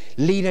him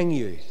leading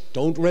you.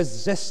 Don't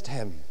resist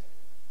him.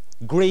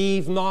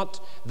 Grieve not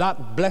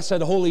that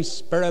blessed Holy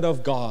Spirit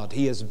of God.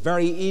 He is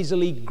very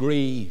easily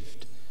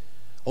grieved.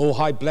 Oh,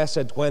 how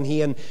blessed when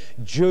he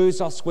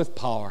endues us with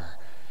power.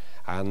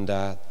 And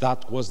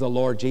that was the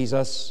Lord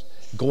Jesus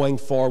going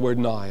forward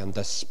now, and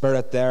the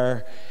Spirit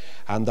there,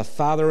 and the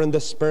Father and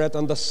the Spirit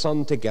and the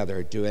Son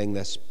together doing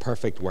this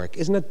perfect work.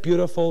 Isn't it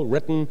beautiful?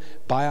 Written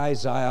by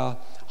Isaiah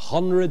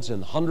hundreds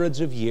and hundreds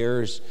of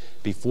years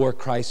before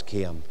Christ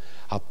came.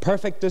 A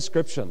perfect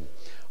description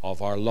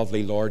of our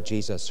lovely Lord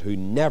Jesus, who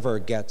never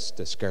gets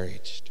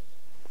discouraged.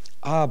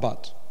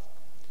 But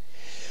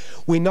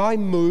we now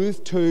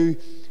move to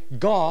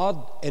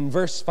God in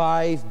verse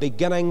 5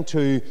 beginning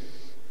to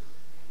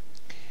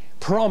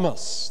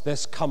promise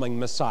this coming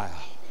Messiah.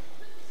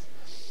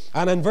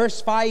 And in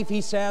verse 5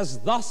 he says,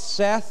 Thus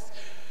saith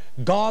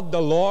God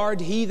the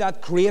Lord, he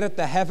that created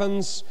the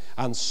heavens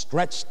and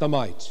stretched them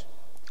out.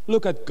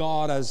 Look at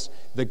God as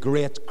the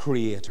great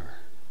creator.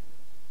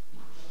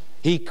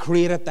 He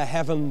created the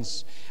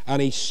heavens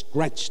and he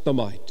stretched them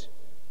out.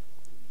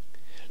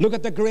 Look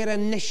at the great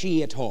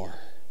initiator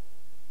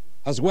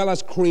as well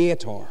as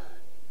creator.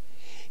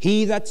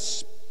 He that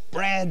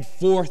spread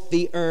forth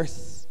the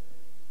earth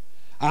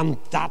and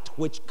that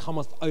which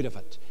cometh out of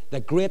it. The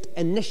great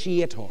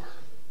initiator.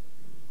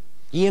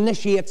 He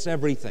initiates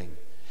everything.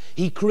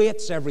 He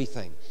creates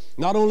everything.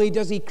 Not only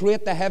does he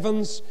create the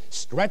heavens,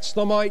 stretch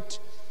them out,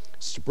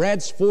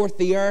 spreads forth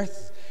the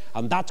earth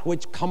and that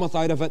which cometh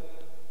out of it,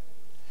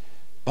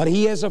 but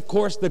he is, of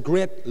course, the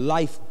great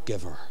life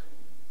giver.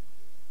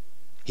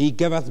 He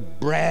giveth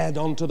bread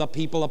unto the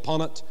people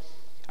upon it,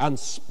 and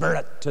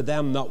spirit to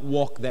them that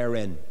walk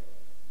therein.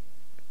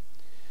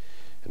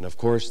 And of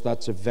course,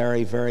 that's a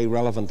very, very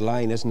relevant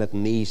line, isn't it,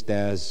 in these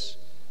days?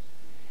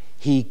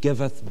 He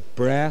giveth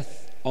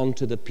breath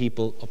unto the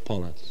people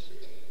upon it.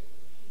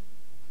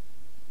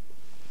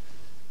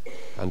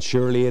 And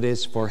surely it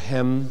is for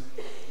him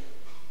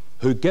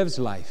who gives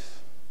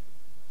life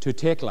to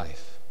take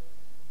life,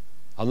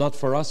 and not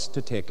for us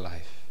to take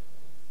life.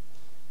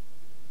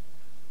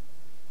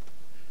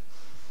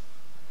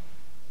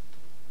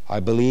 I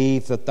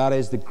believe that that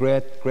is the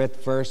great,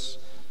 great verse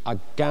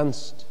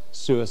against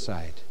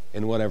suicide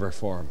in whatever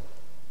form.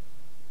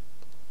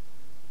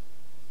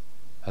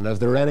 And if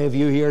there are any of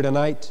you here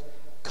tonight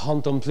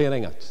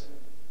contemplating it,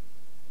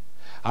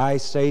 I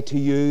say to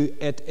you,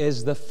 it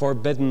is the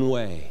forbidden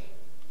way.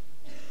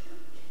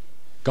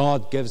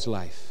 God gives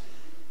life,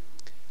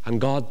 and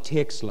God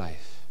takes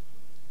life.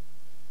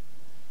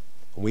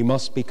 We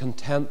must be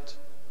content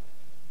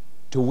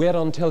to wait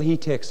until he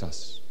takes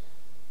us.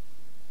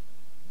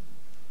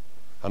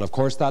 And of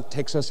course that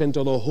takes us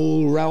into the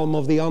whole realm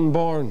of the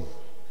unborn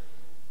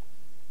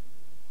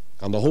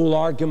and the whole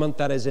argument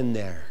that is in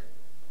there.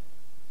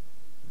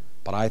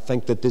 But I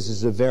think that this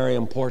is a very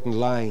important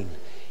line.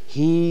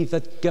 He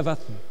that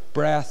giveth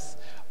breath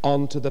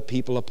unto the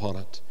people upon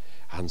it,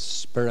 and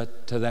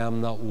spirit to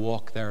them that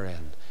walk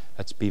therein.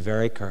 Let's be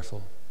very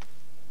careful.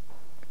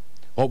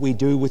 what we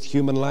do with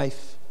human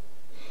life.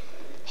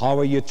 How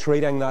are you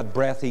treating that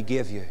breath He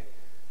gave you?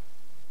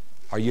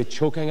 Are you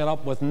choking it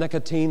up with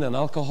nicotine and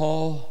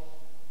alcohol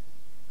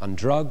and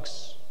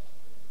drugs?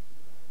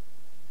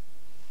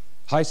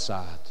 How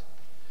sad.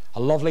 A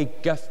lovely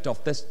gift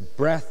of this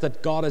breath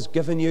that God has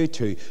given you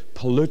to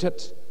pollute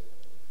it.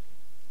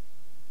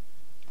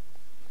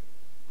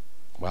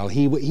 Well,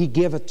 He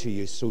gave it to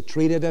you, so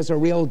treat it as a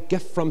real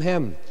gift from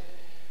Him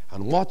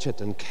and watch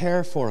it and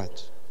care for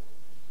it.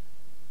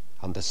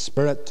 And the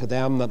Spirit to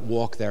them that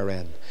walk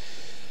therein.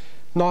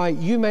 Now,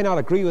 you may not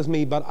agree with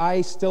me, but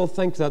I still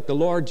think that the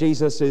Lord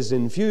Jesus is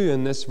in view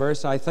in this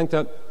verse. I think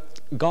that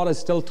God is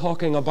still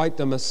talking about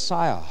the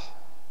Messiah.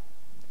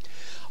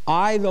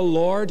 I, the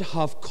Lord,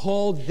 have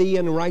called thee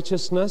in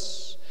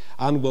righteousness,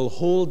 and will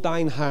hold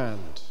thine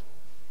hand,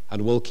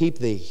 and will keep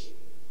thee,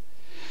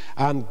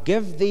 and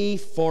give thee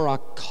for a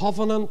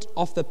covenant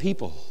of the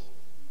people,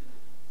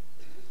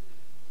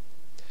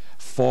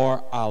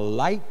 for a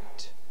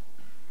light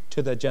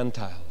to the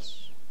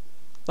Gentiles.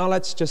 Now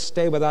let's just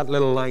stay with that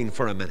little line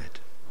for a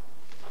minute.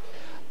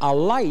 A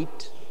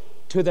light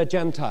to the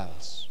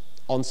Gentiles.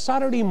 On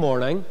Saturday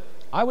morning,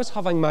 I was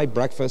having my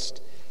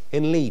breakfast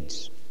in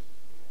Leeds.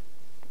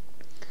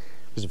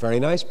 It was a very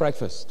nice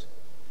breakfast.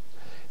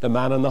 The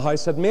man in the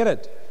house had made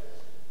it.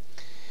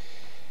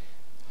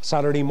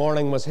 Saturday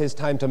morning was his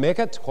time to make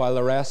it, while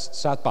the rest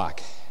sat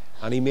back.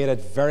 And he made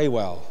it very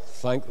well.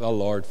 Thank the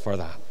Lord for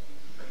that.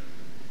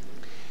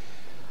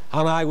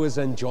 And I was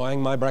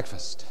enjoying my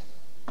breakfast,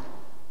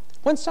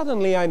 when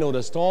suddenly I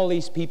noticed all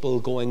these people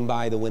going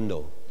by the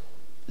window.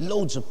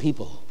 Loads of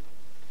people.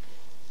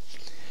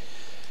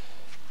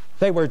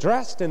 They were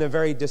dressed in a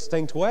very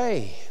distinct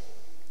way.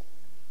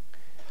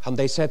 And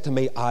they said to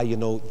me, you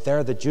know,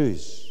 they're the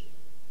Jews.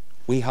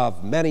 We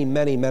have many,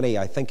 many, many,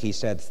 I think he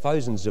said,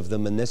 thousands of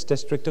them in this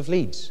district of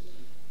Leeds.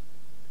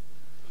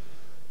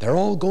 They're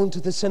all going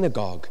to the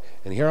synagogue.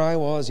 And here I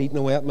was eating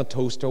away at my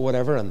toast or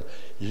whatever, and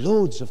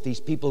loads of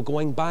these people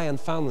going by in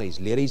families,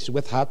 ladies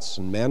with hats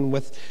and men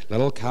with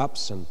little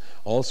caps and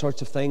all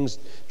sorts of things,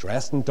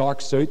 dressed in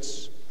dark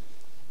suits,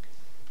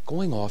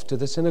 going off to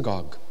the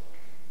synagogue.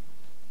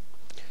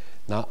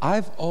 Now,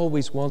 I've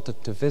always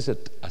wanted to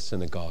visit a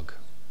synagogue,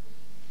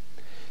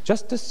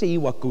 just to see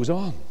what goes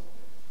on.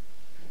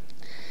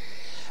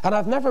 And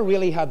I've never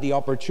really had the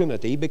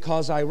opportunity,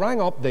 because I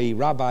rang up the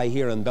rabbi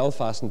here in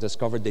Belfast and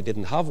discovered they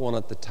didn't have one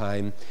at the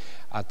time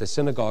at the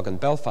synagogue in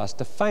Belfast,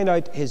 to find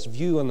out his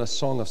view on the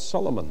Song of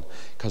Solomon,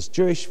 because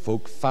Jewish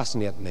folk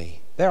fascinate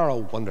me. They are a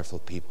wonderful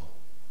people.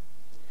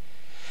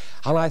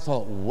 And I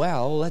thought,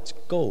 well, let's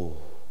go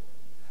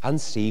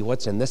and see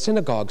what's in the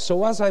synagogue.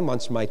 So as I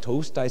munched my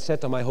toast, I said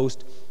to my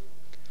host,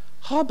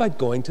 how about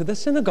going to the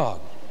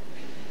synagogue?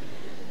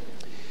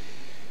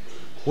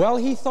 Well,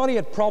 he thought he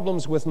had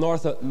problems with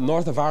North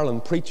of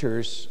Ireland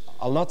preachers.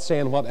 I'll not say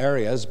in what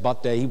areas,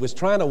 but he was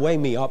trying to weigh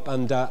me up,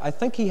 and I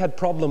think he had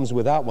problems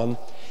with that one.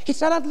 He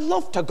said, I'd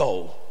love to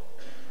go,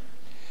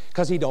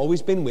 because he'd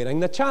always been waiting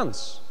the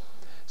chance.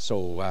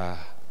 So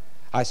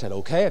I said,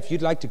 okay, if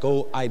you'd like to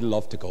go, I'd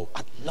love to go.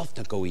 I'd love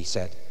to go, he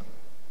said.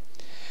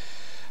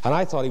 And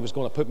I thought he was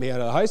going to put me out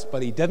of the house,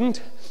 but he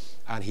didn't.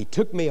 And he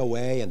took me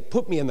away and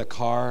put me in the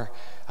car,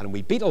 and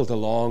we beetled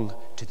along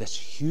to this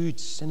huge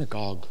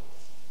synagogue.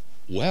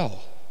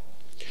 Well,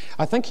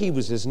 I think he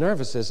was as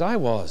nervous as I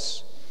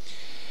was.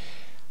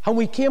 And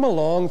we came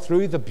along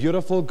through the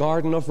beautiful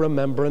garden of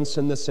remembrance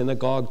in the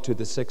synagogue to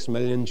the 6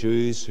 million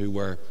Jews who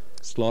were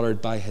slaughtered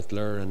by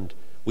Hitler. And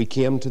we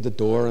came to the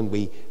door, and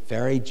we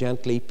very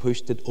gently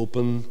pushed it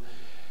open.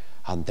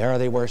 And there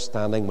they were,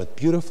 standing with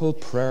beautiful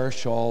prayer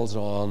shawls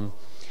on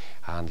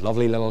and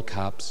lovely little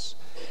caps.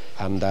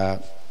 And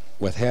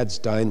with heads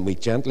down, we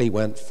gently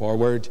went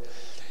forward.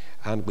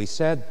 And we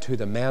said to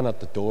the men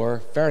at the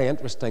door, very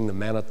interesting, the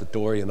men at the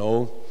door, you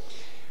know,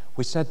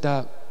 we said,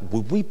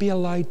 would we be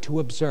allowed to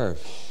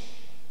observe?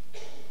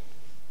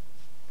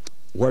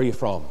 Where are you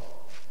from?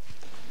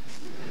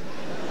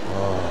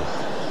 Oh.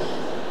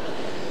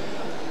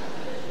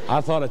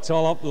 I thought, it's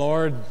all up,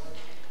 Lord.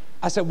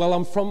 I said, well,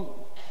 I'm from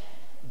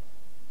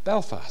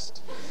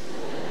Belfast.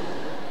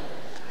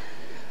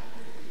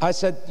 I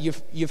said,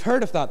 you've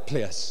heard of that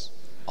place?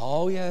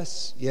 Oh,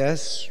 yes,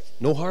 yes.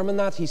 No harm in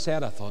that, he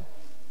said. I thought,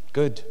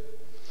 good.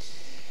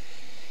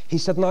 He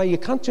said, now, you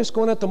can't just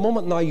go in at the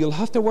moment. Now, you'll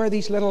have to wear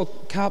these little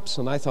caps.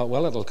 And I thought,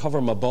 well, it'll cover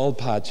my bald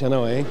patch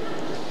anyway.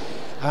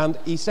 And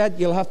he said,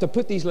 you'll have to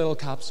put these little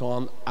caps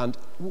on, and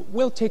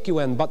we'll take you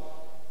in, but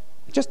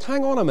just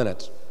hang on a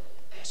minute.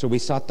 So we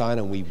sat down,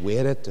 and we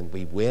waited, and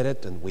we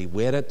waited, and we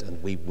waited,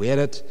 and we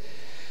waited.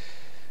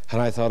 And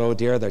I thought, oh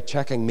dear, they're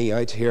checking me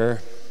out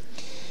here.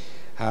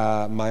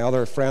 My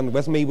other friend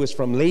with me was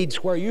from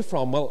Leeds. Where are you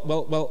from?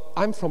 Well,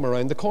 I'm from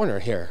around the corner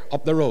here,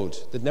 up the road.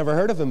 They'd never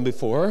heard of him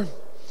before.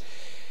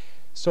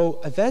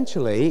 So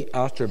eventually,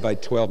 after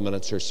about 12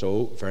 minutes or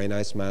so, a very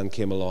nice man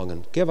came along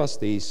and gave us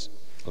these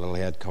little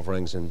head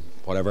coverings and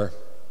whatever.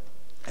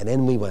 And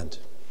in we went.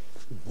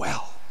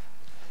 Well,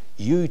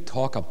 you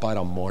talk about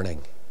a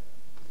morning.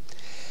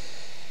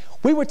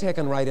 We were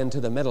taken right into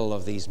the middle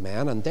of these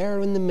men, and there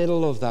in the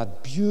middle of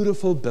that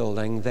beautiful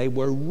building, they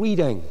were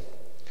reading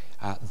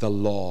the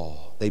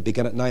law. They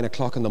begin at 9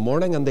 o'clock in the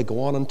morning and they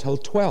go on until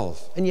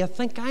 12. And you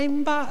think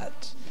I'm bad.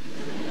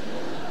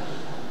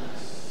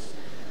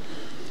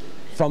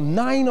 From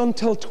 9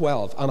 until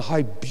 12, and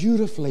how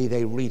beautifully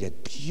they read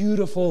it.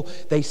 Beautiful.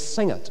 They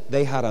sing it.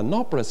 They had an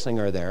opera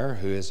singer there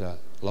who is a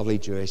lovely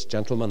Jewish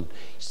gentleman.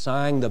 He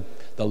sang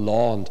the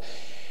law, and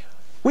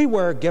we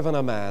were given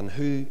a man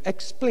who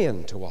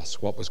explained to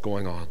us what was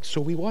going on. So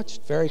we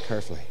watched very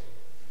carefully.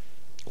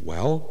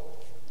 Well,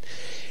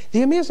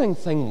 the amazing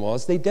thing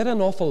was they did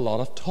an awful lot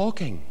of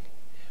talking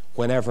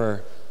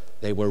whenever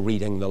they were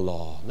reading the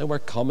law. They were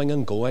coming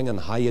and going, and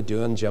how you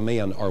doing, Jimmy,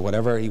 or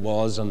whatever he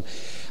was, and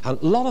a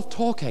lot of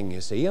talking,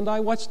 you see. And I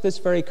watched this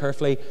very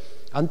carefully,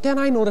 and then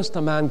I noticed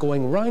a man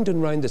going round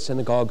and round the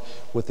synagogue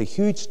with a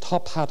huge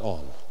top hat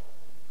on.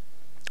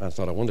 I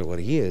thought, I wonder what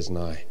he is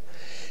now.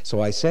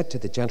 So I said to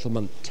the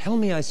gentleman, tell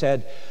me, I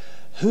said,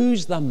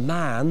 who's the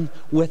man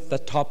with the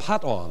top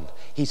hat on?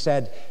 He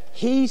said,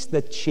 he's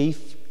the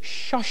chief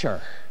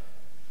shusher.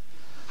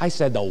 I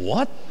said, the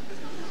what?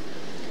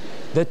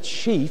 The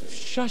chief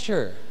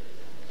shusher.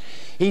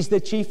 He's the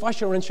chief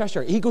usher and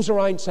shusher. He goes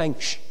around saying,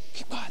 shh,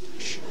 keep quiet,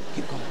 shh,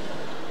 keep quiet.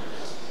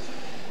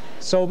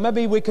 So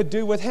maybe we could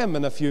do with him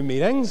in a few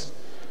meetings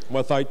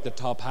without the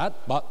top hat,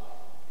 but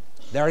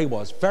there he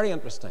was, very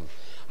interesting.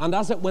 And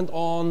as it went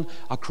on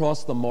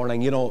across the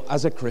morning, you know,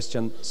 as a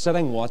Christian,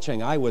 sitting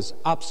watching, I was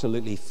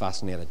absolutely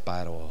fascinated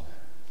by it all.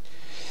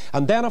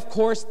 And then, of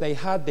course, they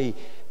had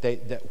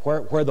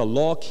where the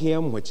law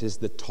came, which is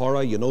the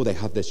Torah. You know, they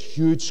have this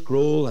huge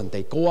scroll, and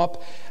they go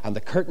up, and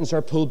the curtains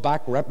are pulled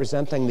back,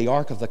 representing the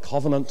Ark of the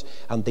Covenant,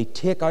 and they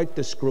take out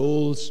the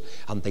scrolls,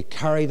 and they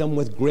carry them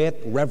with great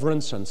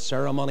reverence and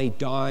ceremony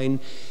down,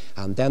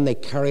 and then they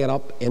carry it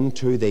up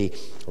into the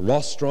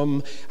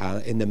rostrum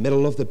in the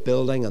middle of the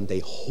building, and they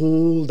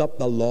hold up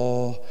the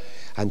law.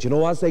 And you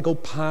know, as they go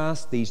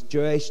past these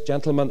Jewish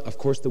gentlemen, of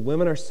course, the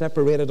women are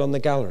separated on the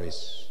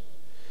galleries.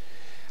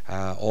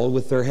 All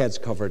with their heads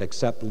covered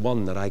except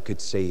one that I could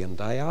see.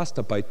 And I asked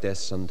about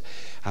this, and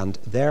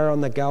there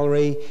on the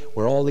gallery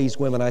were all these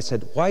women. I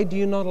said, why do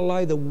you not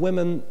allow the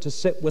women to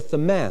sit with the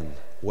men?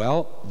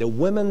 Well, the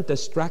women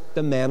distract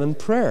the men in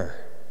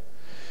prayer.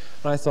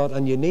 And I thought,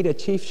 and you need a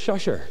chief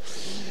shusher.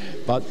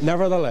 But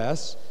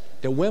nevertheless,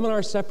 the women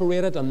are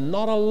separated and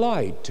not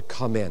allowed to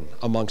come in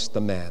amongst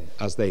the men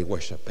as they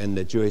worship in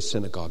the Jewish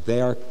synagogue.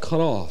 They are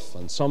cut off.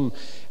 And some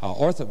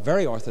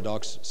very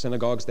Orthodox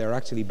synagogues, they're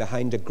actually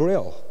behind a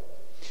grill.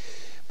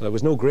 But there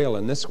was no grill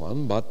in this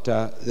one, but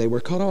they were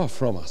cut off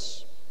from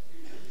us.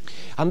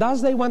 And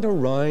as they went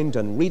around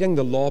and reading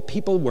the law,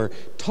 people were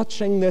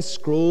touching this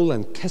scroll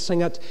and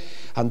kissing it.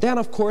 And then,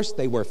 of course,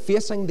 they were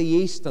facing the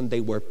east, and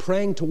they were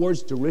praying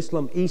towards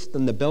Jerusalem, east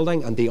in the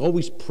building, and they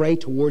always pray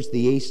towards the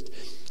east.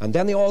 And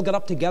then they all got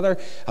up together,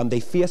 and they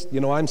faced, you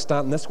know, I'm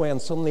standing this way,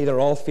 and suddenly they're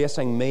all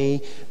facing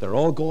me. They're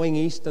all going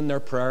east in their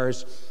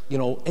prayers. You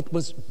know, it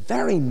was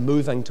very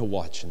moving to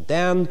watch. And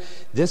then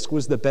this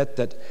was the bit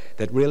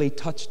that really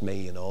touched me,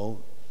 you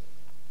know.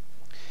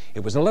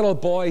 It was a little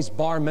boy's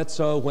bar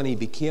mitzvah when he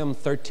became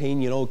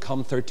 13. You know,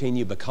 come 13,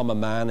 you become a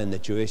man in the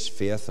Jewish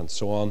faith and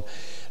so on.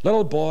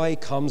 Little boy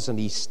comes and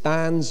he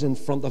stands in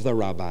front of the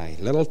rabbi,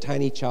 little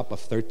tiny chap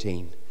of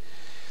 13.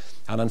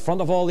 And in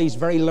front of all these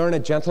very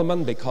learned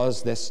gentlemen,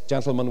 because this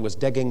gentleman was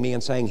digging me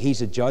and saying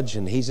he's a judge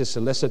and he's a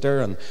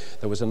solicitor, and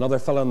there was another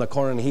fellow in the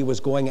corner and he was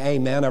going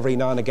amen every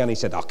now and again. He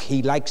said, oh,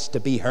 he likes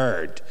to be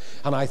heard.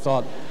 And I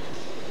thought,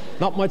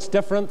 not much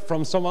different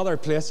from some other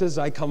places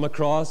I come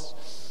across.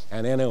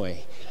 And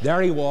anyway,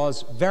 there he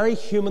was, very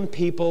human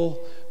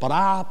people, but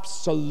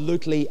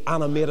absolutely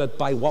animated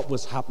by what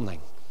was happening.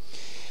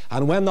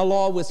 And when the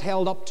law was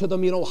held up to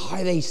them, you know,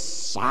 how they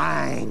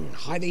sang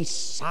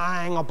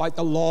about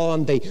the law,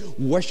 and they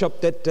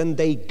worshipped it, and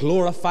they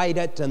glorified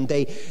it, and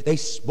they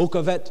spoke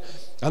of it,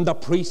 and the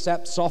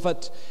precepts of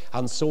it,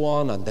 and so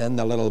on. And then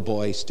the little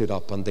boy stood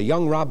up, and the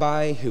young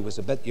rabbi, who was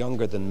a bit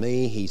younger than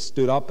me, he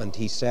stood up and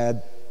he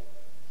said,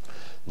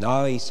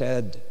 now, he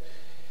said,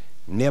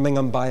 naming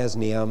him by his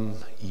name,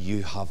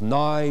 you have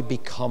now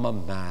become a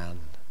man.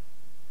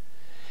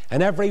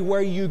 And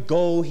everywhere you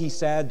go, he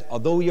said,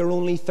 although you're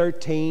only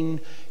 13,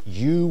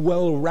 you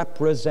will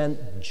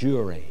represent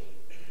Jewry.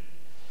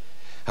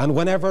 And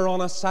whenever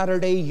on a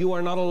Saturday you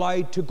are not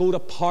allowed to go to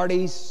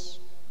parties,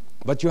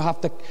 but you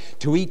have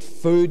to eat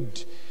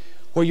food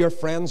where your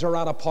friends are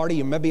at a party,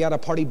 you may be at a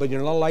party, but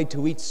you're not allowed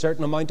to eat a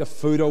certain amount of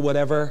food or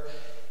whatever,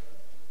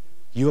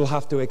 you'll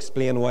have to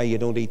explain why you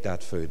don't eat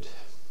that food.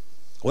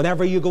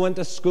 Whenever you go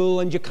into school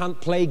and you can't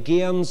play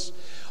games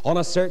on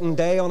a certain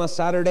day, on a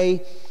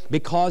Saturday,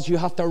 because you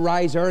have to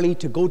rise early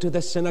to go to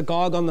the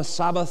synagogue on the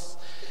Sabbath,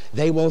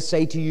 they will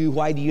say to you,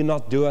 why do you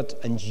not do it?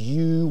 And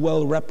you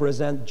will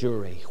represent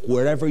Jewry.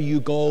 Wherever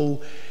you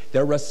go,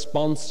 the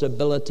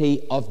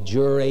responsibility of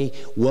Jewry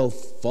will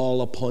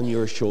fall upon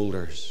your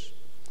shoulders.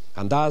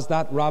 And as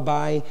that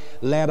rabbi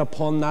laid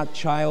upon that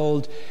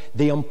child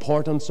the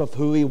importance of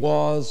who he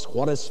was,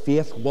 what his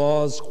faith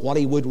was, what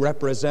he would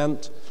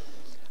represent,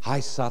 I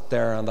sat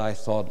there and I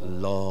thought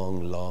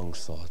long, long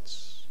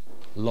thoughts.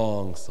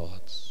 Long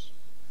thoughts.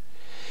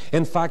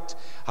 In fact,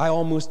 I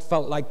almost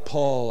felt like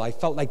Paul. I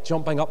felt like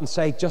jumping up and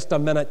saying, just a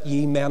minute,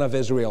 ye men of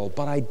Israel.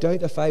 But I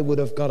doubt if I would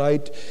have got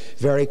out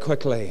very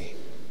quickly.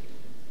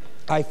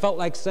 I felt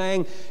like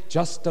saying,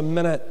 just a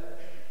minute,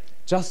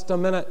 just a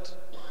minute.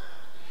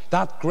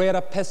 That great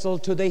epistle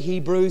to the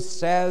Hebrews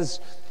says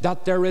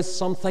that there is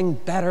something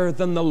better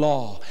than the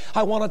law.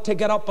 I wanted to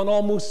get up and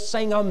almost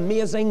sing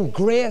Amazing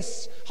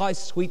Grace. How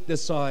sweet the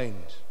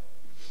sound.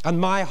 And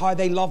my, how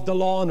they loved the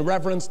law and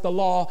reverenced the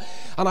law.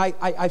 And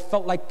I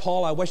felt like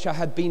Paul. I wish I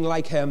had been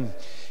like him,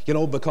 you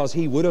know, because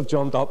he would have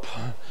jumped up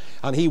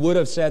and he would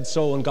have said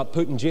so and got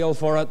put in jail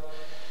for it.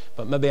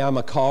 But maybe I'm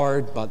a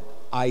coward, but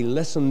I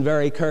listened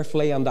very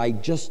carefully and I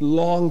just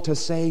longed to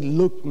say,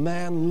 look,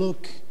 man,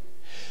 look.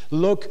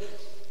 Look.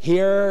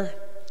 Here,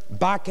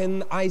 back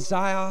in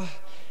Isaiah,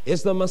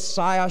 is the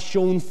Messiah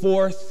shown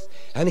forth.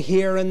 And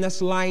here in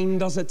this line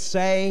does it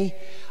say,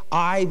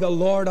 I, the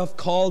Lord, have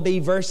called thee,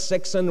 verse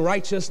 6, in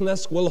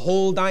righteousness will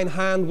hold thine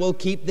hand, will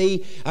keep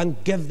thee,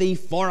 and give thee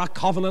for a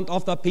covenant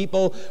of the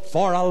people,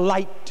 for a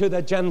light to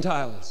the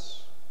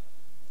Gentiles.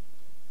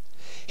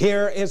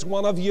 Here is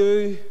one of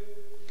you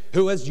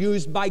who is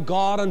used by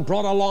God and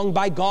brought along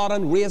by God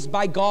and raised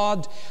by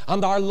God,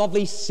 and our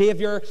lovely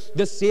Savior,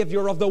 the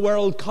Savior of the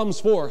world, comes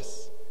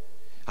forth.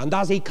 And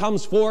as he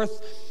comes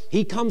forth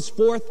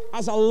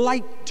as a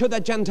light to the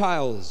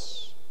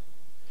Gentiles,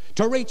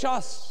 to reach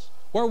us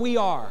where we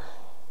are.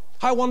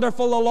 How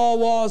wonderful the law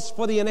was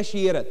for the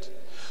initiated.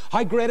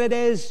 How great it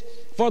is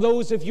for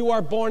those of you who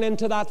are born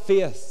into that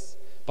faith.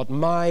 But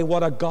my,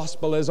 what a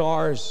gospel is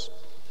ours.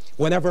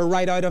 Whenever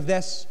right out of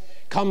this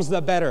comes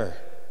the better.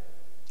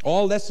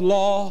 All this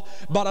law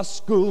but a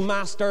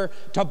schoolmaster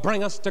to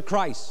bring us to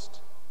Christ.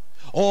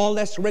 All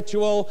this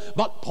ritual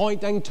but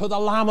pointing to the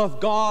Lamb of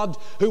God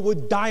who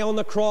would die on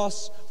the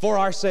cross for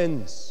our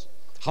sins.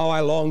 How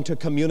I long to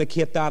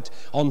communicate that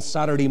on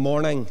Saturday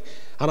morning.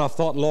 And I've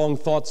thought long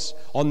thoughts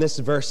on this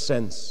verse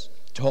since.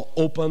 To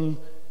open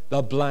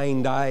the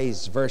blind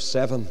eyes, verse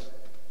 7.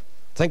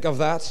 Think of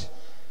that.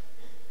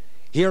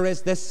 Here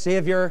is this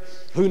Savior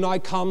who now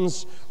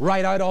comes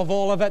right out of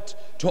all of it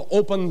to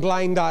open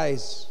blind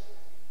eyes.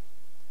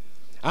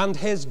 And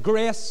his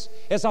grace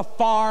is a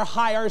far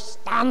higher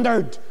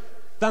standard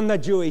than the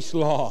Jewish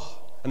law.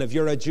 And if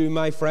you're a Jew,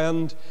 my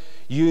friend,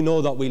 you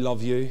know that we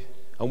love you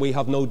and we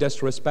have no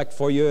disrespect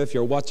for you. If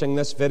you're watching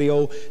this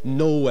video,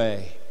 no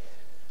way.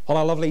 What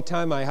a lovely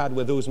time I had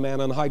with those men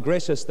and how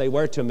gracious they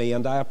were to me,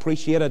 and I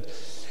appreciated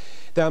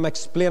them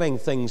explaining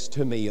things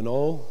to me, you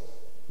know.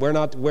 We're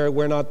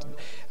not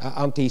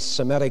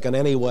anti-Semitic in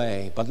any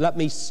way, but let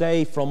me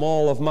say from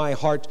all of my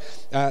heart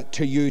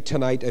to you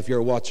tonight, if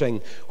you're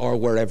watching or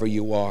wherever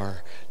you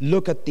are,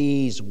 look at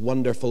these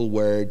wonderful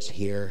words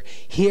here.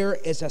 Here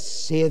is a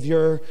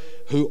Savior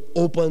who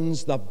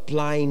opens the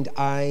blind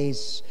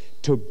eyes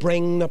to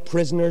bring the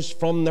prisoners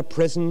from the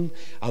prison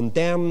and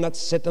them that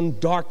sit in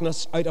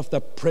darkness out of the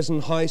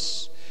prison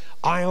house.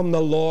 I am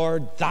the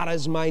Lord, that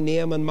is my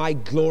name, and my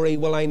glory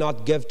will I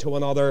not give to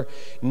another,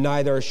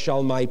 neither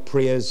shall my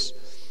praise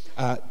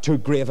to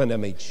graven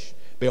image.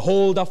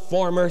 Behold, the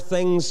former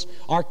things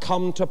are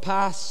come to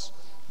pass,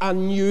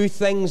 and new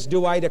things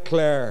do I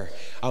declare.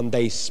 And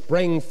they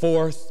spring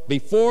forth.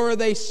 Before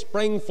they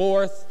spring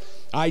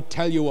forth, I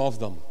tell you of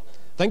them.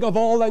 Think of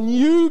all the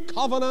new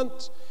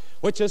covenant,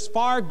 which is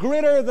far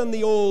greater than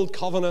the old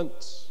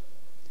covenant.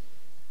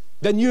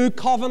 The new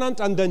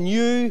covenant and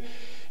the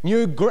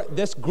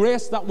this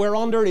grace that we're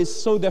under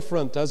is so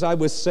different. As I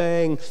was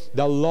saying,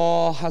 the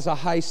law has a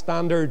high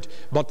standard,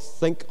 but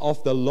think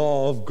of the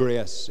law of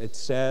grace. It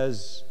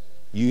says,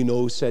 you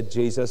know, said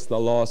Jesus, the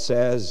law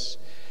says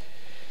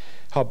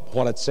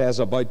what it says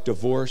about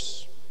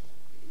divorce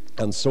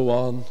and so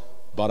on.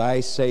 But I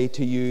say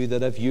to you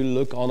that if you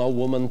look on a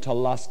woman to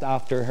lust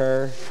after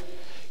her,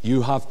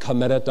 you have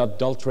committed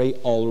adultery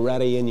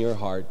already in your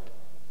heart.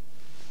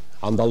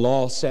 And the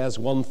law says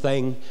one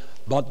thing,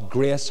 but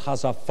grace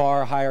has a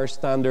far higher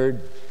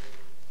standard.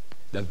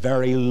 The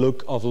very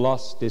look of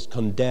lust is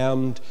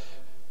condemned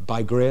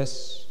by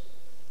grace.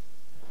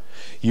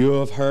 You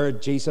have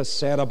heard, Jesus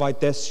said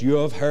about this, you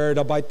have heard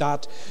about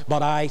that,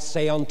 but I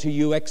say unto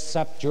you,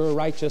 except your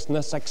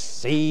righteousness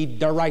exceed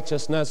the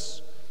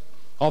righteousness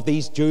of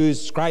these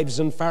Jews, scribes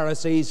and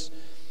Pharisees,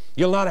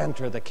 you'll not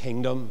enter the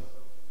kingdom.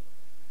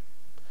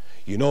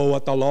 You know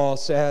what the law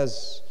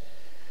says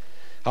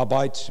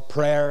about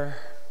prayer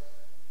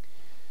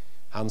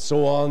and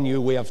so on.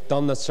 We have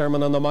done the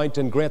Sermon on the Mount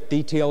in great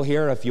detail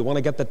here. If you want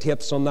to get the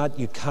tapes on that,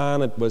 you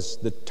can. It was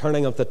the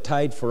turning of the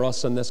tide for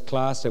us in this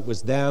class. It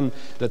was then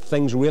that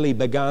things really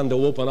began to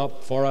open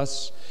up for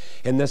us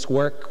in this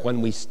work when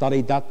we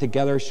studied that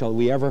together. Shall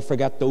we ever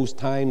forget those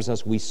times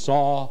as we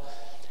saw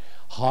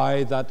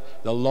how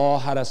that the law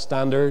had a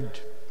standard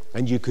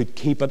and you could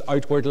keep it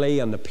outwardly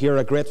and appear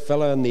a great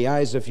fellow in the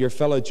eyes of your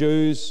fellow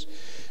Jews,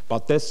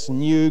 but this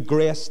new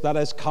grace that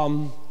has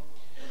come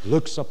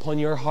looks upon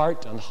your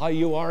heart and how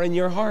you are in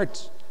your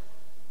heart.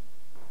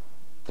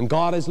 And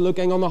God is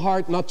looking on the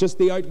heart, not just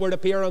the outward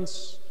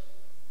appearance.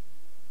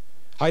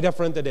 How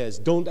different it is.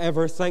 Don't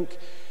ever think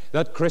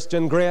that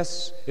Christian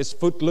grace is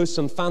footloose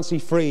and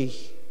fancy-free.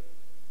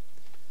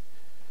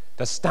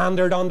 The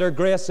standard under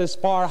grace is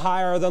far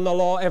higher than the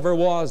law ever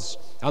was.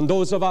 And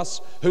those of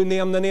us who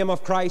name the name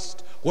of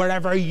Christ,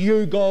 wherever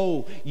you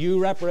go,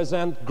 you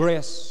represent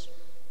grace,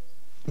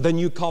 the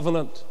new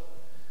covenant.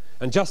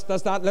 And just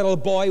as that little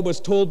boy was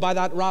told by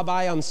that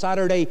rabbi on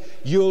Saturday,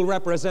 you'll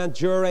represent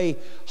jury.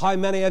 How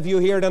many of you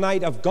here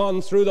tonight have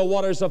gone through the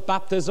waters of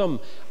baptism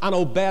and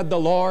obeyed the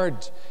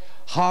Lord?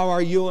 How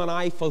are you and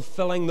I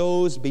fulfilling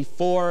those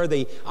before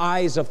the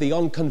eyes of the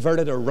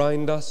unconverted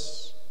around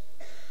us,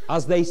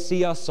 as they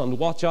see us and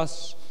watch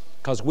us,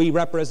 because we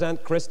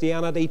represent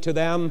Christianity to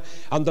them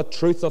and the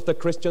truth of the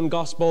Christian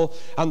gospel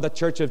and the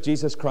Church of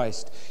Jesus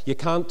Christ? You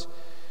can't,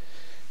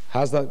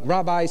 as the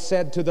rabbi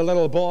said to the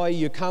little boy,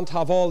 you can't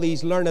have all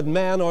these learned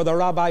men or the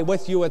rabbi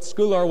with you at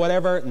school or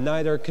whatever.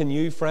 Neither can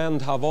you, friend,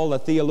 have all the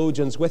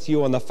theologians with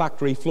you on the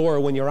factory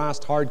floor when you're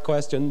asked hard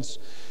questions.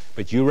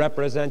 But you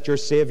represent your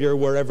Savior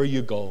wherever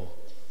you go.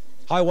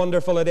 How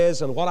wonderful it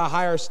is, and what a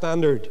higher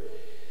standard.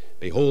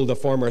 Behold, the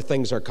former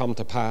things are come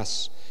to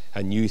pass,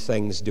 and new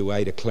things do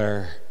I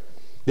declare.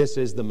 This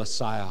is the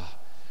Messiah,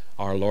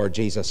 our Lord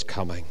Jesus,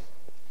 coming.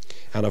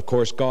 And of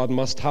course, God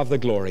must have the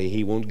glory.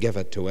 He won't give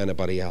it to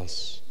anybody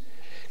else.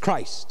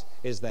 Christ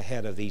is the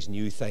head of these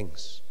new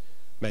things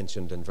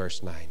mentioned in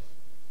verse 9.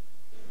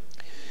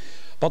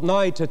 But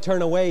now to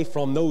turn away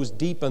from those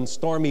deep and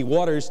stormy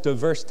waters to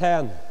verse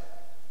 10.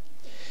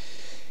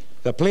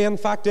 The plain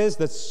fact is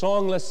that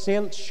songless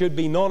saints should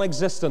be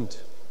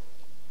non-existent.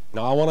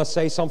 Now I want to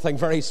say something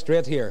very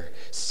straight here.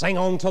 Sing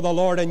unto the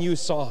Lord a new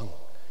song,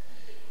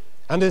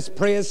 and his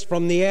praise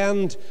from the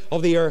end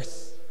of the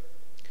earth.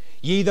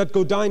 Ye that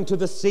go down to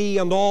the sea,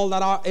 and all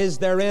that is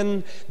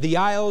therein, the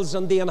isles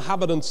and the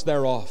inhabitants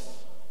thereof.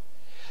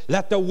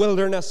 Let the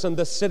wilderness and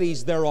the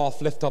cities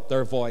thereof lift up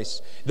their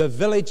voice. The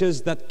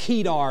villages that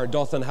Kedar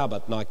doth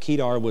inhabit. Now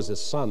Kedar was a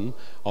son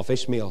of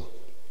Ishmael.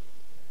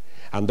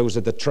 And those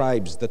are the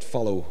tribes that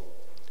follow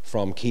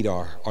from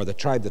Kedar, or the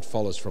tribe that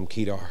follows from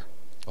Kedar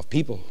of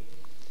people.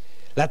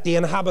 Let the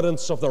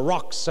inhabitants of the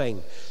rocks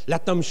sing.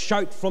 Let them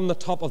shout from the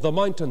top of the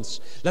mountains.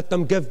 Let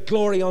them give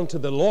glory unto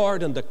the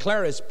Lord and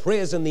declare his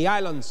praise in the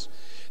islands.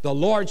 The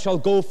Lord shall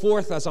go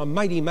forth as a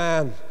mighty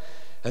man,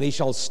 and he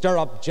shall stir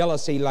up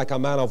jealousy like a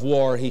man of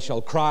war. He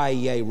shall cry,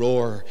 yea,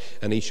 roar,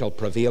 and he shall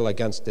prevail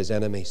against his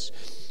enemies.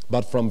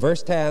 But from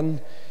verse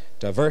 10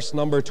 to verse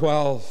number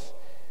 12,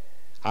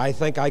 I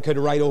think I could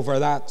write over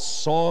that,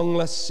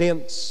 songless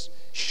saints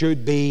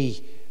should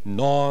be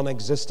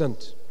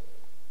non-existent.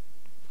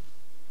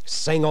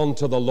 Sing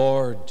unto the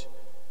Lord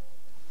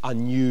a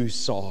new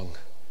song.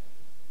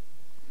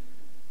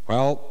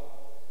 Well,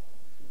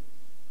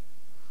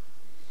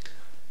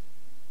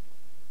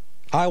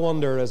 I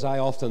wonder, as I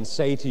often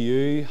say to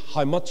you,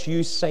 how much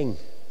you sing.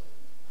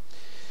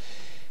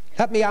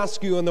 Let me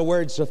ask you in the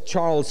words of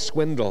Charles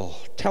Swindoll,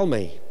 tell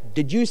me,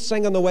 did you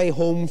sing on the way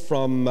home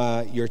from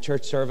your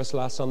church service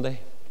last Sunday?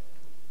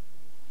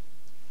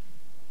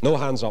 No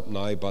hands up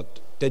now,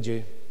 but did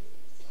you?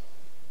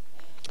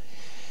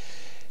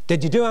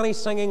 Did you do any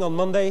singing on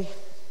Monday,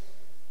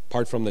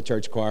 apart from the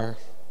church choir?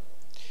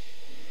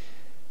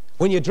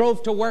 When you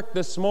drove to work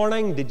this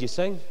morning, did you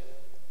sing?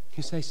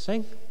 You say,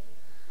 sing?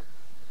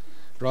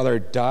 I'd rather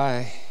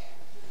die.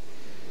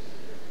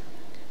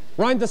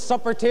 Round the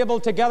supper table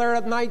together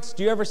at nights,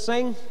 do you ever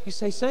sing? You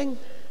say, sing?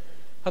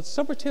 At the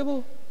supper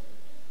table?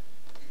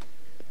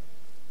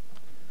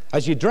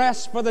 As you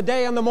dress for the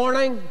day in the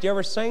morning, do you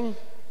ever sing?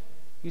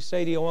 You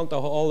say, do you want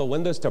all the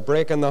windows to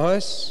break in the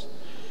house?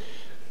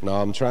 No,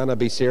 I'm trying to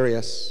be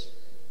serious.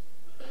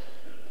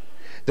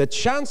 The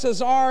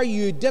chances are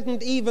you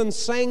didn't even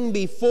sing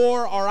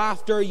before or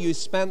after you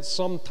spent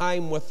some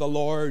time with the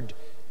Lord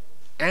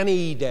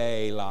any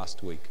day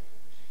last week.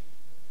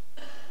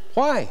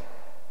 Why?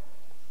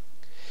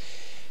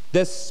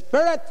 The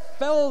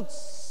Spirit-filled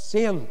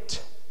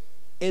saint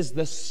is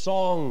the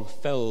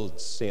song-filled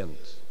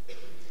saint.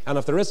 And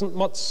if there isn't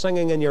much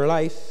singing in your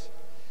life,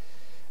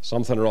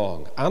 something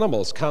wrong.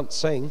 Animals can't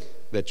sing.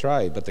 They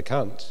try, but they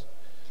can't.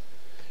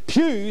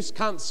 Pews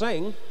can't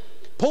sing.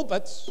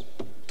 Pulpits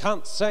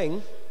can't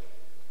sing.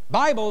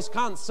 Bibles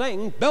can't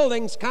sing.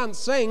 Buildings can't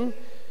sing.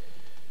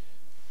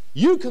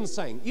 You can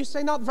sing. You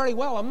say, not very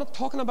well. I'm not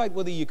talking about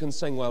whether you can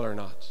sing well or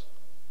not.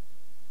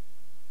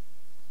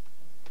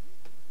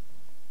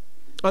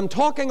 I'm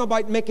talking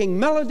about making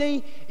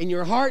melody in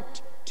your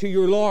heart to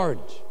your Lord.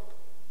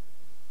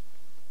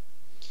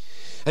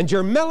 And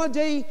your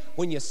melody,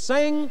 when you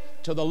sing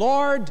to the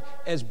Lord,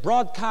 is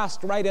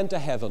broadcast right into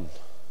heaven.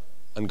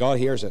 And God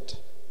hears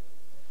it.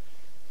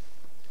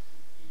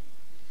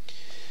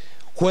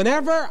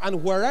 Whenever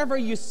and wherever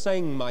you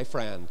sing, my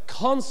friend,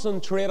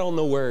 concentrate on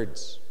the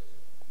words.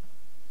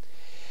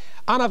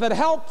 And if it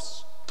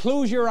helps,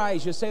 close your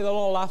eyes. You say, they'll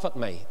all laugh at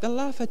me. They'll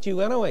laugh at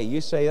you anyway. You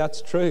say,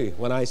 that's true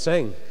when I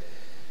sing.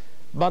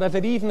 But if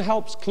it even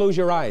helps, close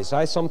your eyes.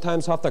 I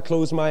sometimes have to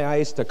close my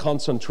eyes to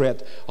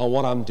concentrate on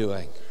what I'm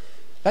doing.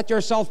 Let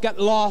yourself get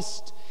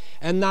lost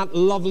in that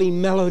lovely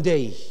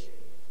melody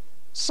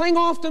Sing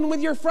often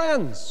with your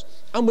friends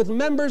and with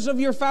members of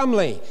your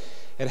family.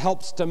 It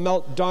helps to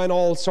melt down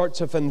all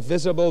sorts of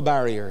invisible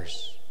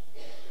barriers.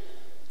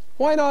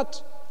 Why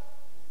not,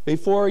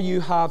 before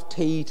you have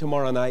tea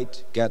tomorrow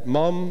night, get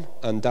mum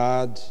and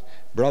dad,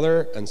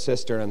 brother and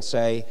sister, and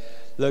say,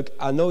 look,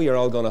 I know you're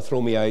all going to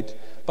throw me out,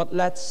 but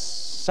let's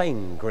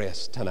sing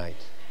grace tonight.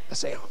 I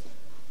say, oh,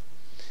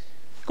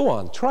 go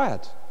on, try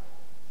it.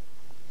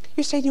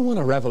 You say you want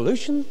a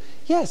revolution?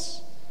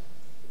 Yes.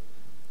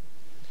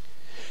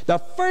 The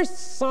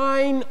first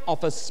sign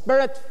of a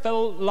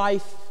Spirit-filled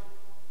life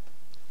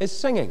is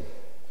singing.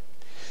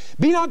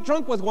 Be not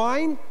drunk with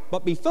wine,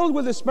 but be filled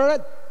with the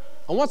Spirit.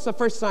 And what's the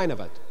first sign of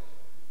it?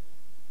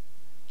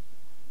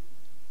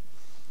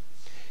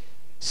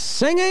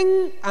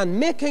 Singing and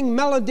making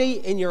melody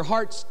in your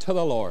hearts to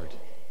the Lord.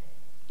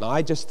 Now,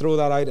 I just throw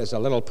that out as a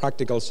little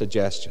practical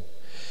suggestion.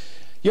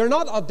 You're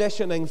not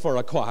auditioning for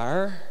a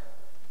choir.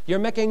 You're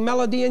making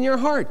melody in your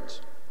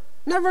heart.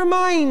 Never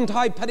mind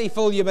how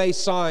pitiful you may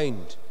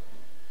sound.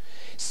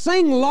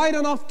 Sing loud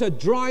enough to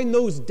drown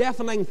those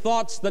deafening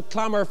thoughts that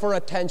clamor for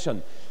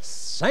attention.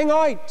 Sing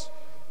out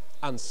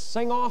and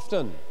sing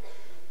often.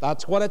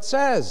 That's what it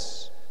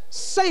says.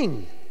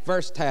 Sing,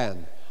 verse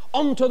 10,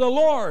 unto the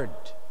Lord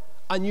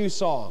a new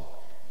song.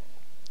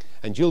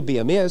 And you'll be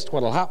amazed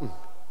what will happen.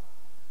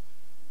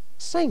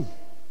 Sing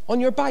on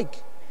your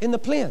bike, in the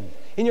plane,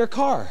 in your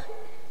car.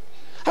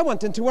 I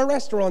went into a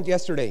restaurant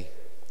yesterday,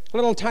 a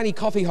little tiny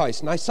coffee house,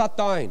 and I sat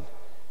down.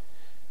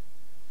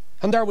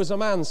 And there was a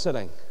man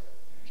sitting.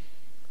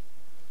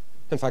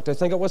 In fact, I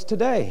think it was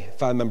today,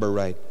 if I remember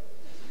right.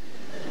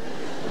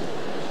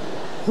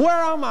 Where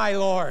am I,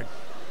 Lord?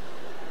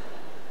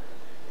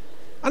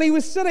 And he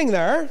was sitting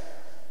there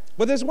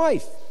with his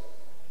wife.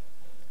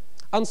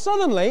 And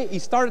suddenly, he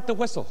started to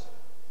whistle.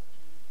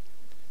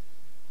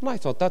 And I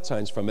thought, that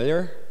sounds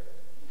familiar.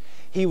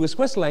 He was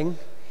whistling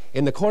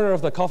in the corner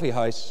of the coffee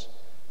house,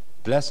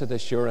 Blessed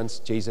Assurance,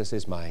 Jesus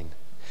is mine.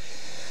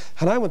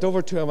 And I went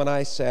over to him and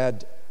I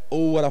said,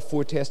 oh, what a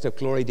foretaste of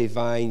glory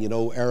divine,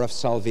 heir of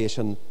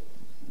salvation,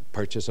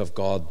 purchase of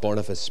God, born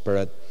of his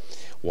Spirit,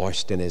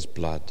 washed in his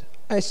blood.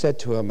 I said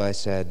to him,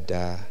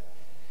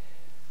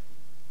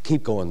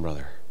 keep going,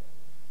 brother.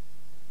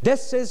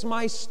 This is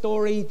my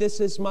story, this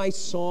is my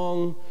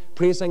song,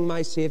 praising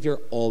my Savior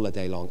all the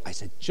day long. I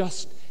said,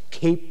 just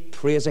keep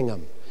praising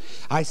him.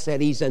 I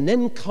said, he's an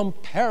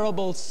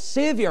incomparable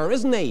Savior,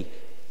 isn't he?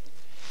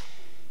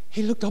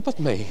 He looked up at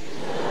me.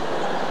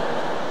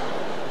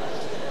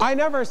 I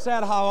never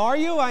said, how are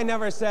you? I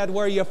never said,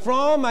 where are you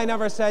from? I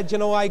never said,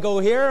 I go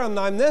here and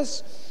I'm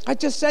this. I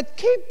just said,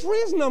 keep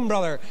praising him,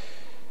 brother.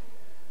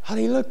 And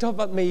he looked up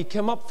at me, he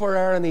came up for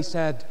air and he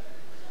said,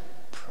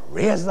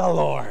 praise the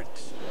Lord.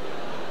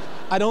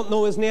 I don't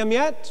know his name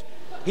yet.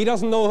 He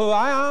doesn't know who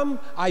I am.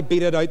 I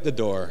beat it out the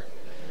door.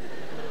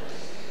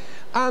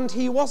 And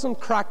he wasn't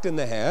cracked in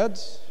the head.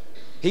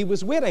 He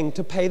was waiting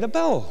to pay the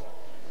bill.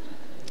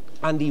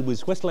 And he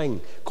was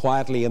whistling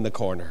quietly in the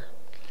corner.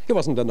 He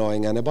wasn't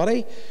annoying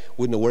anybody.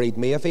 Wouldn't have worried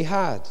me if he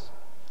had.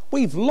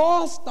 We've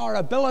lost our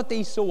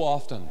ability so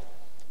often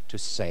to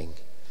sing.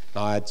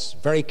 Now, it's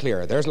very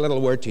clear. There's a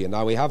little word to you.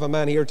 Now, we have a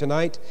man here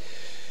tonight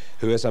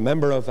who is a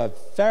member of a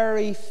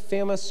very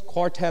famous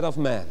quartet of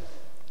men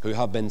who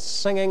have been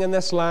singing in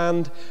this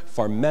land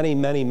for many,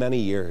 many, many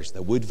years,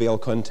 the Woodvale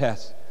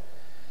Quintet.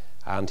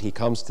 And he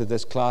comes to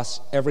this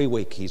class every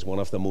week. He's one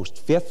of the most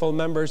faithful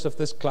members of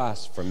this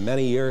class for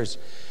many years.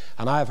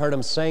 And I've heard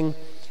him sing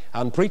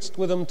and preached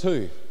with him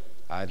too.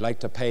 I'd like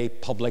to pay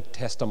public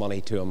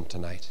testimony to him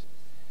tonight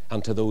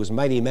and to those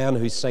mighty men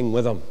who sing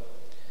with him.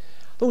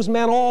 Those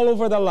men all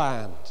over the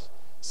land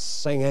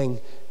singing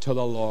to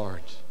the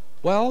Lord.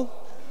 Well,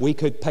 we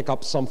could pick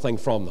up something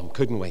from them,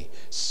 couldn't we?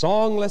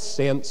 Songless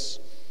saints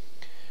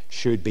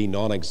should be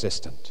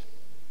non-existent.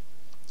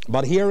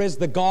 But here is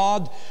the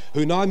God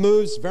who now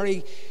moves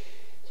very,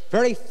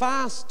 very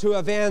fast to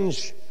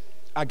avenge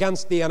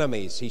against the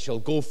enemies. He shall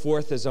go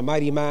forth as a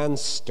mighty man,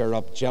 stir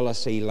up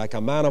jealousy like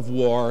a man of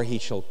war. He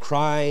shall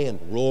cry and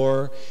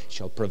roar,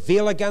 shall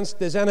prevail against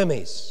his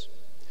enemies.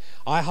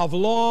 I have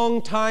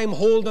long time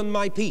holden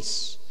my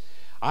peace.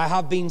 I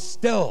have been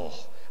still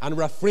and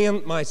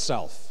refrained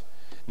myself.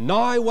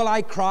 Now will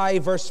I cry,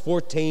 verse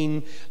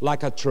 14,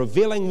 like a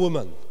travailing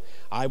woman.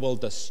 I will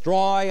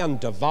destroy and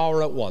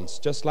devour at once,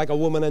 just like a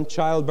woman in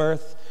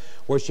childbirth,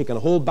 where she can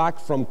hold back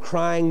from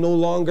crying no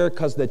longer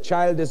because the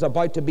child is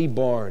about to be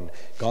born.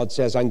 God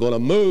says, I'm going to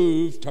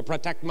move to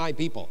protect my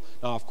people.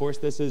 Now, of course,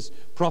 this is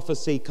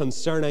prophecy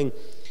concerning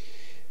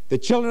the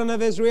children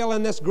of Israel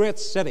in this great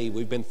city.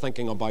 We've been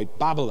thinking about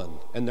Babylon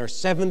in their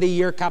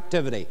 70-year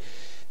captivity.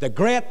 The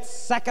great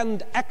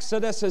second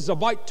Exodus is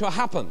about to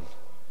happen.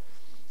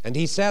 And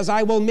he says,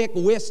 I will make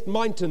waste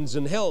mountains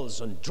and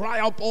hills and dry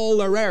up all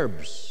their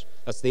herbs.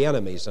 That's the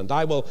enemies. And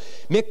I will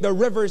make the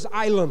rivers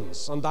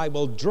islands, and I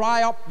will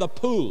dry up the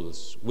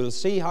pools. We'll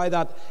see how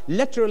that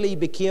literally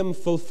became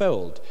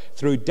fulfilled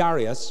through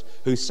Darius,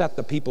 who set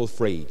the people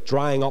free,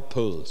 drying up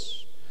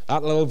pools.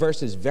 That little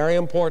verse is very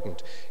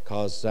important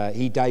because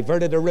he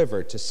diverted a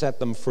river to set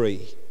them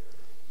free.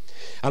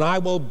 And I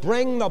will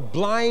bring the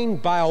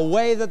blind by a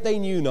way that they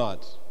knew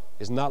not.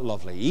 Isn't that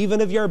lovely?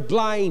 Even if you're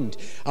blind,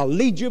 I'll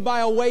lead you by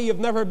a way you've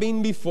never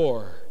been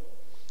before.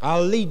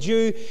 I'll lead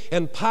you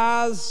in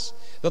paths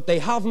that they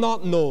have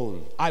not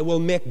known. I will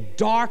make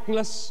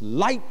darkness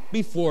light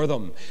before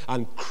them,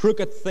 and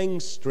crooked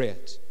things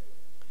straight.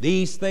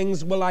 These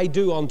things will I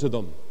do unto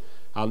them,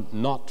 and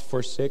not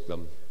forsake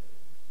them.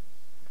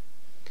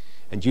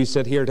 And you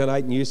sit here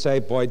tonight and you say,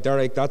 boy,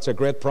 Derek, that's a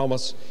great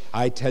promise.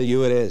 I tell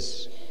you it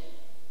is.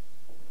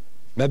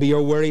 Maybe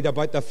you're worried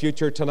about the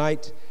future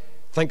tonight.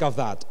 Think of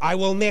that. I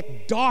will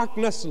make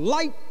darkness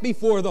light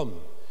before them,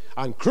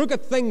 and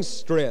crooked things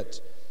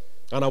straight.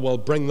 And I will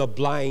bring the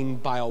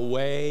blind by a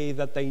way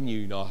that they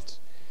knew not.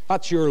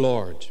 That's your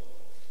Lord.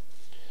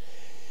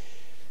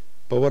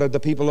 But what did the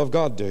people of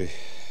God do?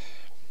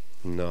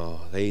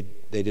 No, they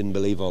didn't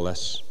believe all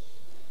this.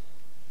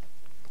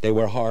 They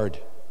were hard.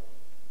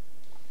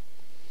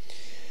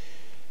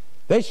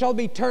 They shall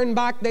be turned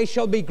back, they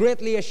shall be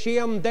greatly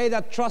ashamed, they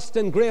that trust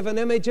in graven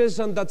images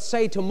and that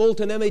say to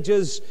molten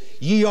images,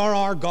 ye are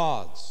our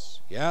gods.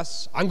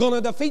 Yes, I'm going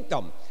to defeat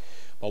them.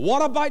 But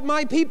what about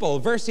my people?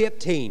 Verse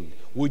 18.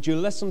 Would you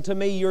listen to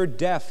me? You're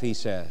deaf, he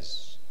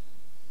says.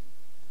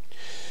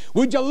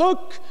 Would you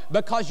look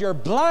because you're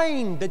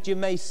blind that you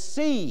may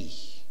see?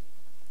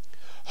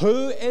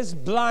 Who is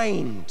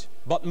blind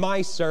but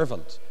my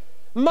servant?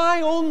 My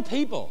own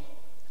people.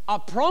 I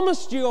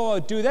promised you I'll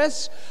do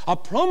this. I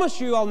promise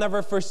you I'll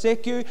never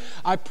forsake you.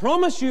 I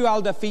promise you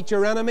I'll defeat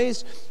your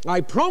enemies. I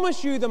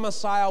promise you the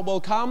Messiah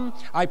will come.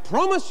 I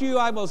promise you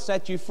I will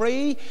set you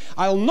free.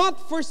 I'll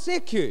not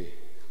forsake you.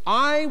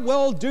 I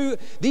will do,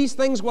 these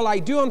things will I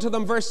do unto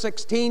them, verse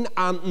 16,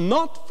 and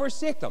not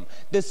forsake them,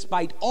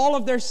 despite all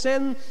of their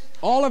sin,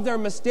 all of their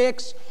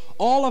mistakes,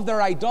 all of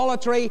their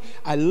idolatry.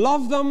 I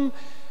love them,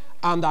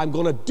 and I'm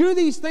going to do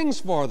these things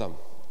for them.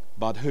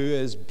 But who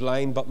is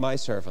blind but my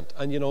servant?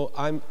 And you know,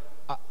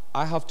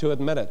 I have to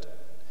admit it.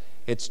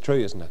 It's true,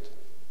 isn't it?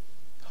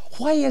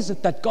 Why is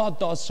it that God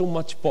does so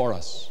much for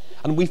us,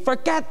 and we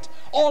forget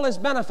all His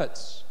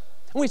benefits?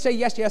 And we say,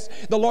 yes, yes,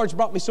 the Lord's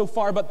brought me so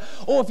far, but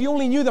oh, if you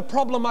only knew the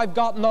problem I've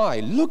got now.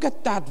 Look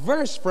at that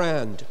verse,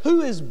 friend.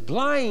 Who is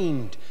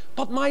blind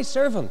but my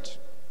servant?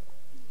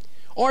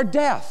 Or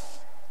deaf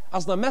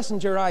as the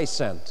messenger I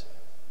sent?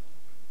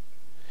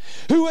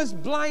 Who is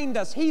blind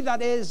as he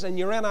that is, in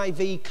your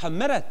NIV,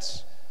 committed,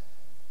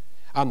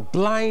 and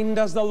blind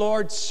as the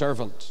Lord's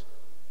servant?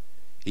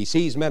 He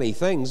sees many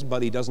things,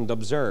 but he doesn't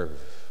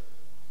observe.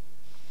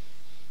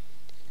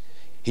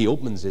 He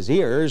opens his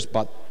ears,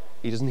 but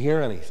he doesn't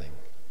hear anything.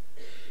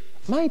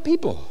 My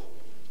people.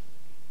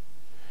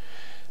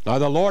 Now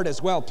the Lord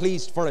is well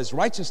pleased for his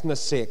righteousness'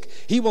 sake.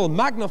 He will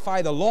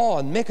magnify the law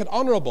and make it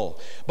honorable.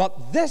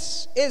 But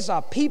this is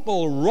a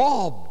people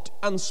robbed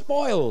and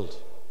spoiled.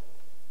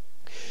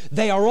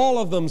 They are all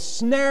of them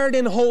snared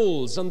in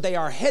holes, and they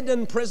are hid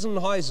in prison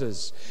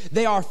houses.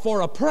 They are for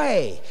a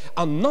prey,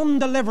 and none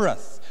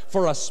delivereth,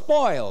 for a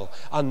spoil,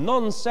 and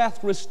none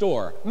saith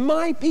restore.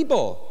 My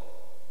people.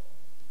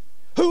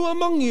 Who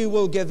among you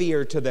will give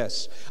ear to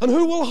this? And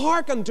who will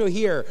hearken to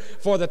hear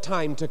for the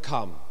time to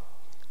come?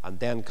 And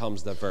then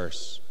comes the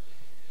verse.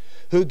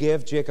 Who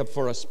gave Jacob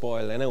for a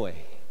spoil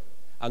anyway?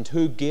 And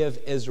who gave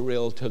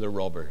Israel to the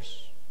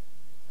robbers?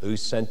 Who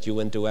sent you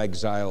into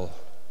exile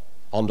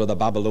under the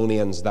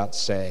Babylonians, that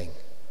saying?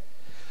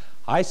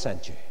 I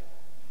sent you.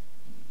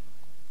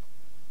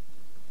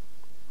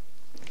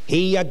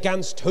 He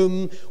against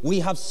whom we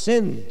have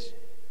sinned.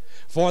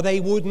 For they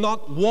would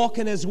not walk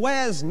in his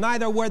ways,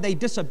 neither were they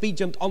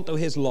disobedient unto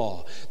his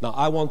law. Now,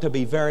 I want to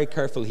be very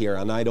careful here,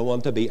 and I don't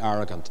want to be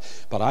arrogant.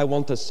 But I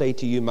want to say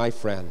to you, my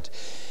friend,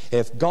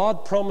 if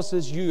God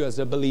promises you as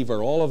a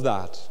believer all of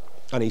that,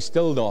 and he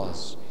still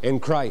does, in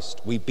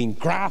Christ, we've been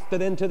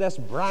grafted into this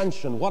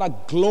branch, and what a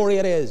glory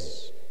it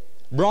is.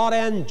 Brought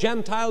in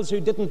Gentiles who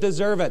didn't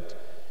deserve it,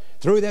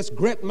 through this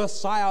great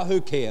Messiah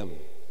who came,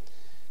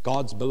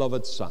 God's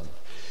beloved Son.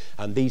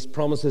 And these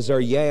promises are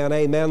yea and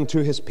amen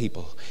to his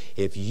people.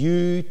 If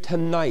you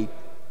tonight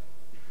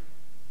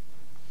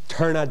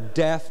turn a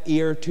deaf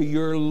ear to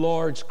your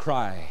Lord's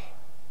cry,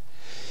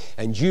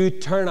 and you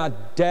turn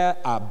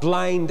a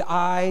blind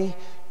eye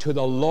to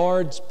the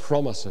Lord's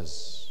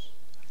promises,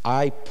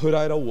 I put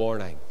out a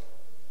warning.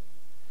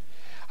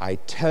 I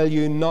tell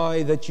you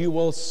now that you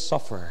will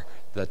suffer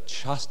the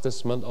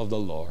chastisement of the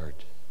Lord.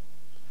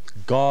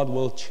 God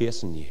will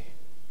chasten you.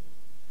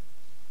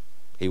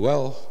 He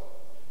will.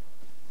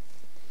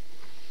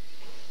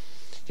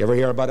 You ever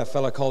hear about a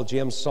fellow called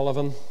James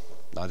Sullivan?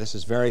 Now, this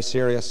is very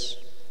serious.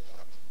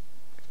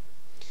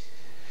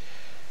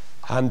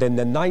 And in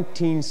the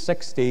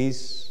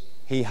 1960s,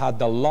 he had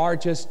the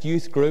largest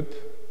youth group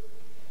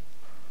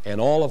in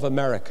all of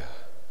America.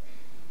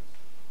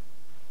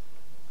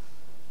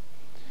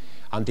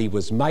 And he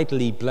was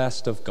mightily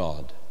blessed of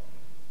God.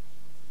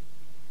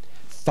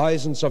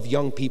 Thousands of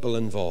young people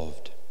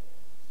involved.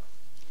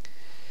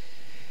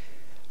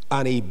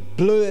 And he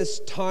blew his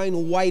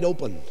town wide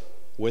open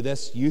with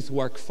this youth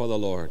work for the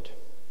Lord.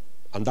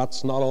 And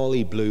that's not all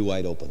he blew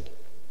wide open.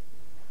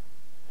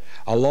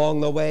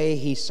 Along the way,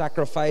 he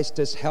sacrificed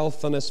his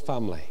health and his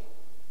family.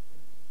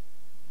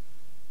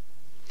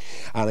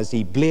 And as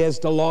he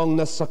blazed along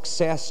the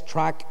success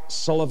track,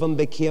 Sullivan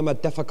became a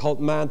difficult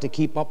man to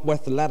keep up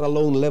with, let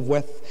alone live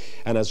with,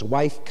 and his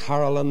wife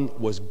Carolyn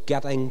was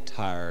getting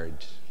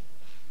tired.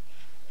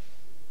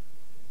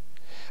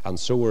 And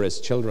so were his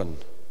children,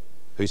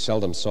 who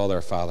seldom saw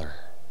their father,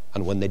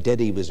 and when they did,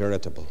 he was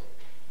irritable.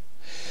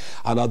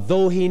 And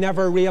although he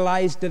never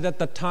realized it at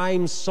the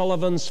time,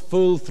 Sullivan's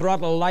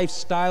full-throttle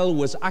lifestyle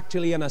was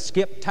actually an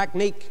escape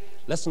technique.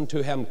 Listen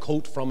to him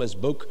quote from his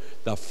book,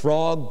 The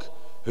Frog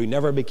Who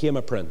Never Became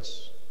a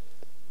Prince.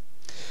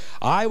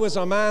 "I was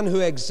a man who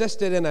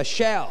existed in a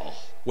shell,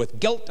 with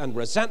guilt and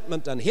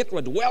resentment and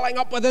hatred welling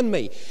up within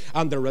me,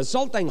 and the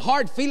resulting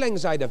hard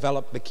feelings I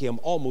developed became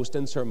almost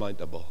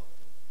insurmountable."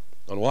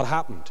 And what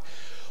happened?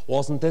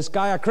 Wasn't this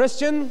guy a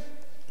Christian?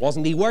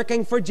 Wasn't he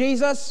working for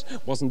Jesus?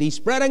 Wasn't he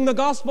spreading the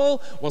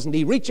gospel? Wasn't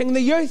he reaching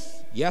the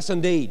youth? Yes,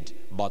 indeed.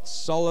 But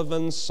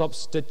Sullivan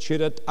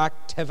substituted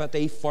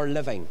activity for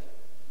living,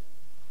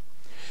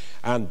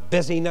 and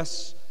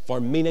busyness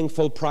for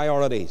meaningful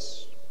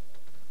priorities.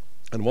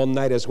 And one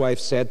night his wife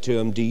said to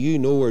him, "Do you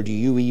know, or do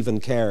you even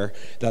care,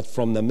 that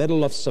from the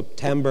middle of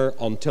September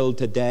until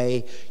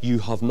today, you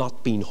have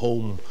not been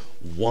home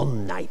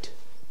one night?"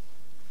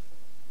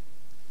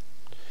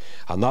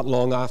 And not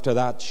long after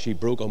that, she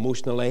broke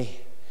emotionally,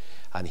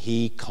 and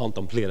he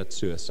contemplated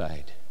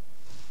suicide.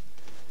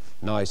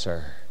 Now,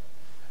 sir,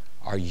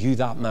 are you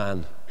that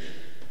man?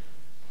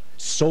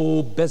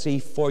 So busy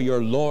for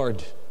your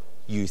Lord,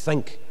 you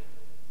think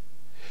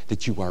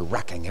that you are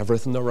wrecking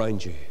everything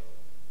around you.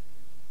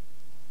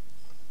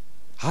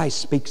 I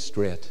speak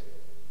straight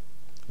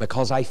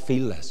because I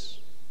feel this.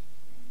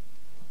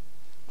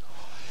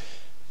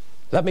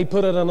 Let me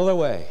put it another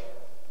way.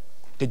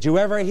 Did you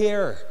ever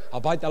hear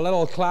about the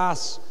little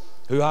class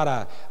who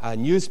had a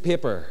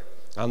newspaper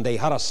and they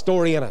had a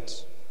story in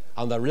it?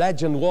 And the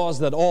legend was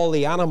that all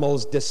the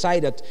animals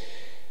decided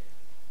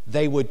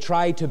they would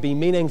try to be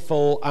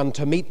meaningful and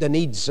to meet the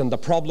needs and the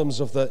problems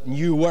of the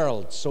new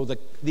world. So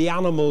the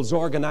animals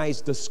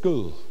organized the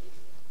school.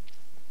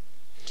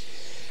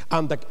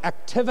 And the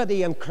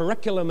activity and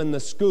curriculum in the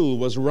school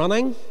was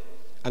running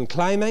and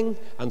climbing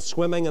and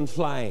swimming and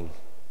flying.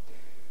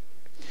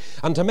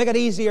 And to make it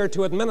easier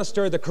to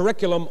administer the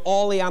curriculum,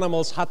 all the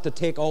animals had to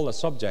take all the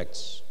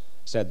subjects,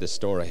 said the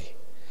story.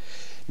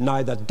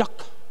 Now, the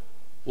duck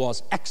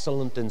was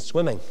excellent in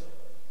swimming.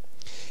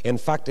 In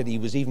fact, he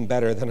was even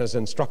better than his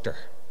instructor.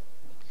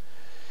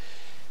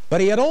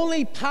 But he had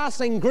only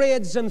passing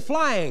grades in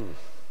flying,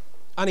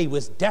 and he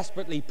was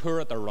desperately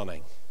poor at the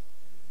running.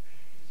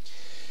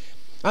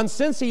 And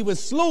since he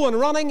was slow in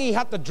running, he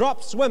had to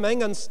drop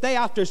swimming and stay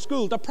after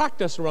school to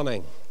practice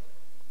running.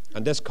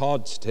 And this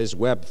caused his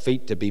webbed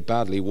feet to be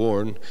badly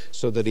worn,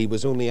 so that he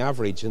was only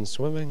average in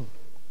swimming.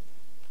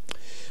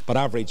 But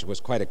average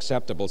was quite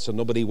acceptable, so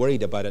nobody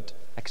worried about it,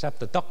 except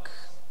the duck.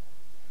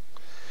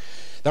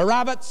 The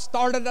rabbit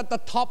started at the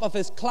top of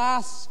his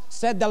class,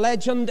 said the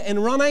legend, in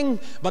running,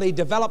 but he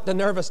developed a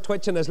nervous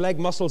twitch in his leg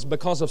muscles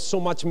because of so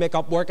much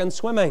make-up work in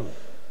swimming.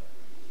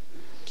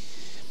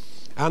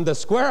 And the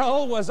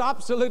squirrel was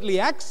absolutely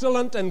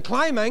excellent in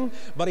climbing,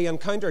 but he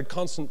encountered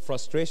constant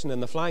frustration in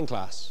the flying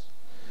class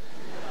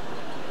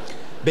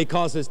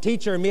because his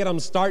teacher made him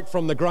start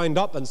from the ground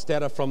up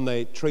instead of from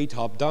the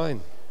treetop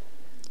down.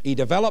 He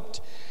developed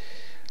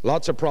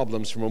lots of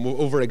problems from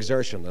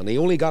overexertion, and he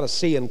only got a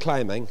C in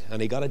climbing,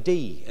 and he got a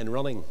D in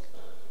running.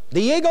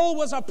 The eagle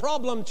was a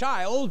problem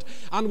child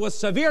and was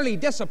severely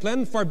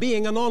disciplined for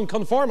being a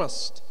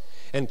nonconformist.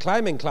 In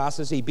climbing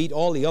classes, he beat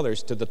all the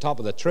others to the top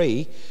of the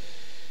tree,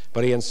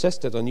 but he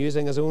insisted on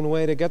using his own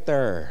way to get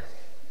there.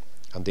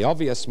 And the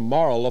obvious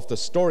moral of the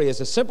story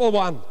is a simple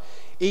one.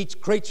 Each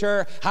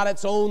creature had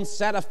its own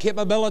set of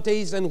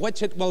capabilities in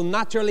which it will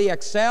naturally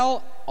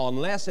excel,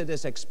 unless it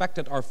is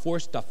expected or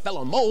forced to fill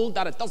a mold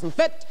that it doesn't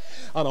fit.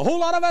 And a whole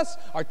lot of us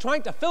are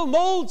trying to fill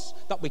molds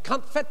that we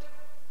can't fit.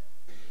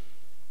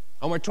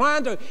 And we're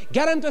trying to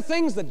get into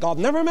things that God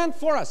never meant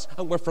for us.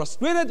 And we're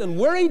frustrated and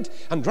worried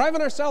and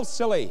driving ourselves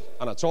silly.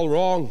 And it's all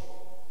wrong.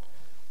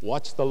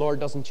 Watch the Lord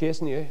doesn't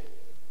chasten you.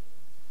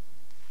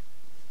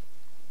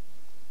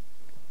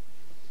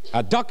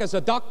 A duck is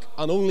a duck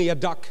and only a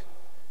duck.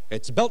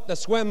 It's built to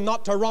swim,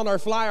 not to run or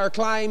fly or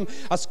climb.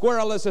 A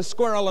squirrel is a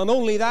squirrel and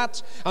only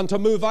that. And to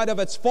move out of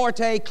its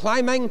forte,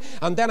 climbing,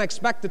 and then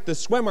expect it to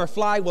swim or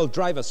fly will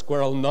drive a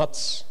squirrel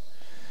nuts.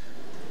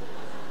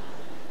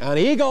 And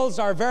eagles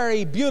are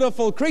very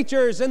beautiful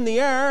creatures in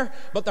the air,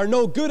 but they're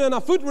no good in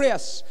a foot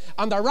race.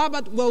 And the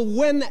rabbit will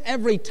win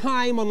every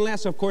time,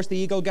 unless, of course, the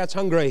eagle gets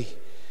hungry.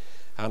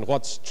 And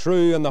what's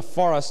true in the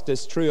forest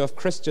is true of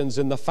Christians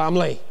in the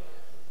family,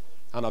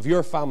 and of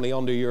your family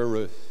under your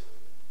roof.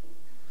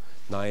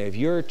 Now, if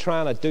you're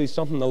trying to do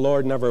something the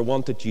Lord never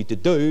wanted you to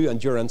do,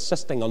 and you're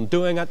insisting on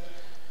doing it,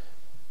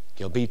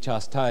 you'll be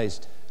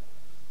chastised.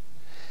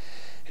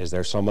 Is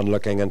there someone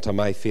looking into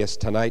my face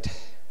tonight,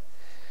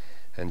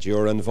 and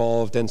you're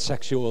involved in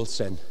sexual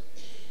sin,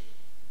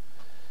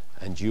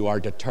 and you are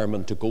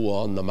determined to go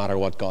on no matter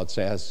what God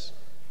says?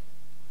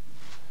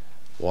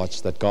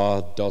 watch that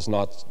God does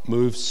not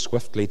move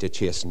swiftly to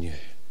chasten you.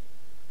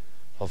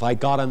 If I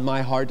got in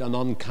my heart an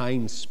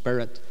unkind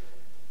spirit,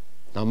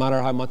 no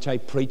matter how much I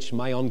preach,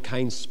 my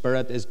unkind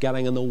spirit is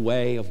getting in the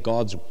way of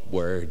God's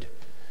word,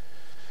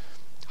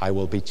 I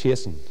will be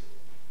chastened.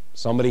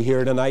 Somebody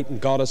here tonight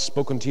and God has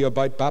spoken to you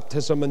about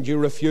baptism and you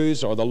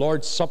refuse, or the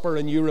Lord's Supper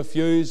and you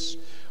refuse,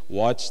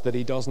 watch that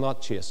he does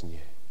not chasten you.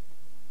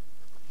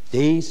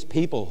 These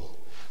people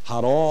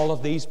had all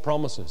of these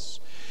promises.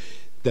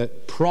 The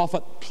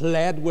prophet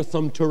pled with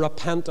them to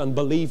repent and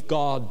believe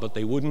God, but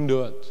they wouldn't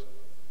do it.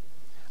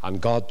 And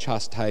God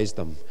chastised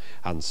them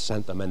and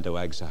sent them into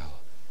exile.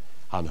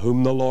 And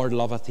whom the Lord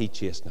loveth, he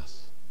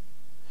chasteneth.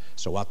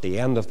 So at the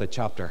end of the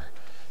chapter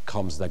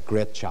comes the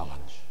great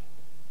challenge.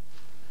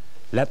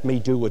 Let me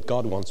do what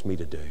God wants me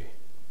to do.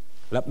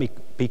 Let me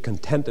be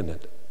content in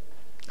it.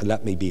 And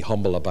let me be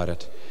humble about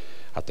it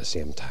at the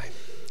same time.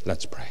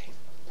 Let's pray.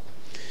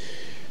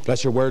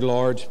 Bless your word,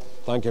 Lord.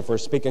 Thank you for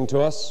speaking to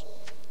us.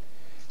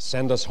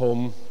 Send us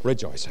home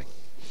rejoicing.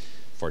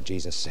 For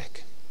Jesus'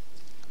 sake.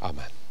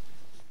 Amen.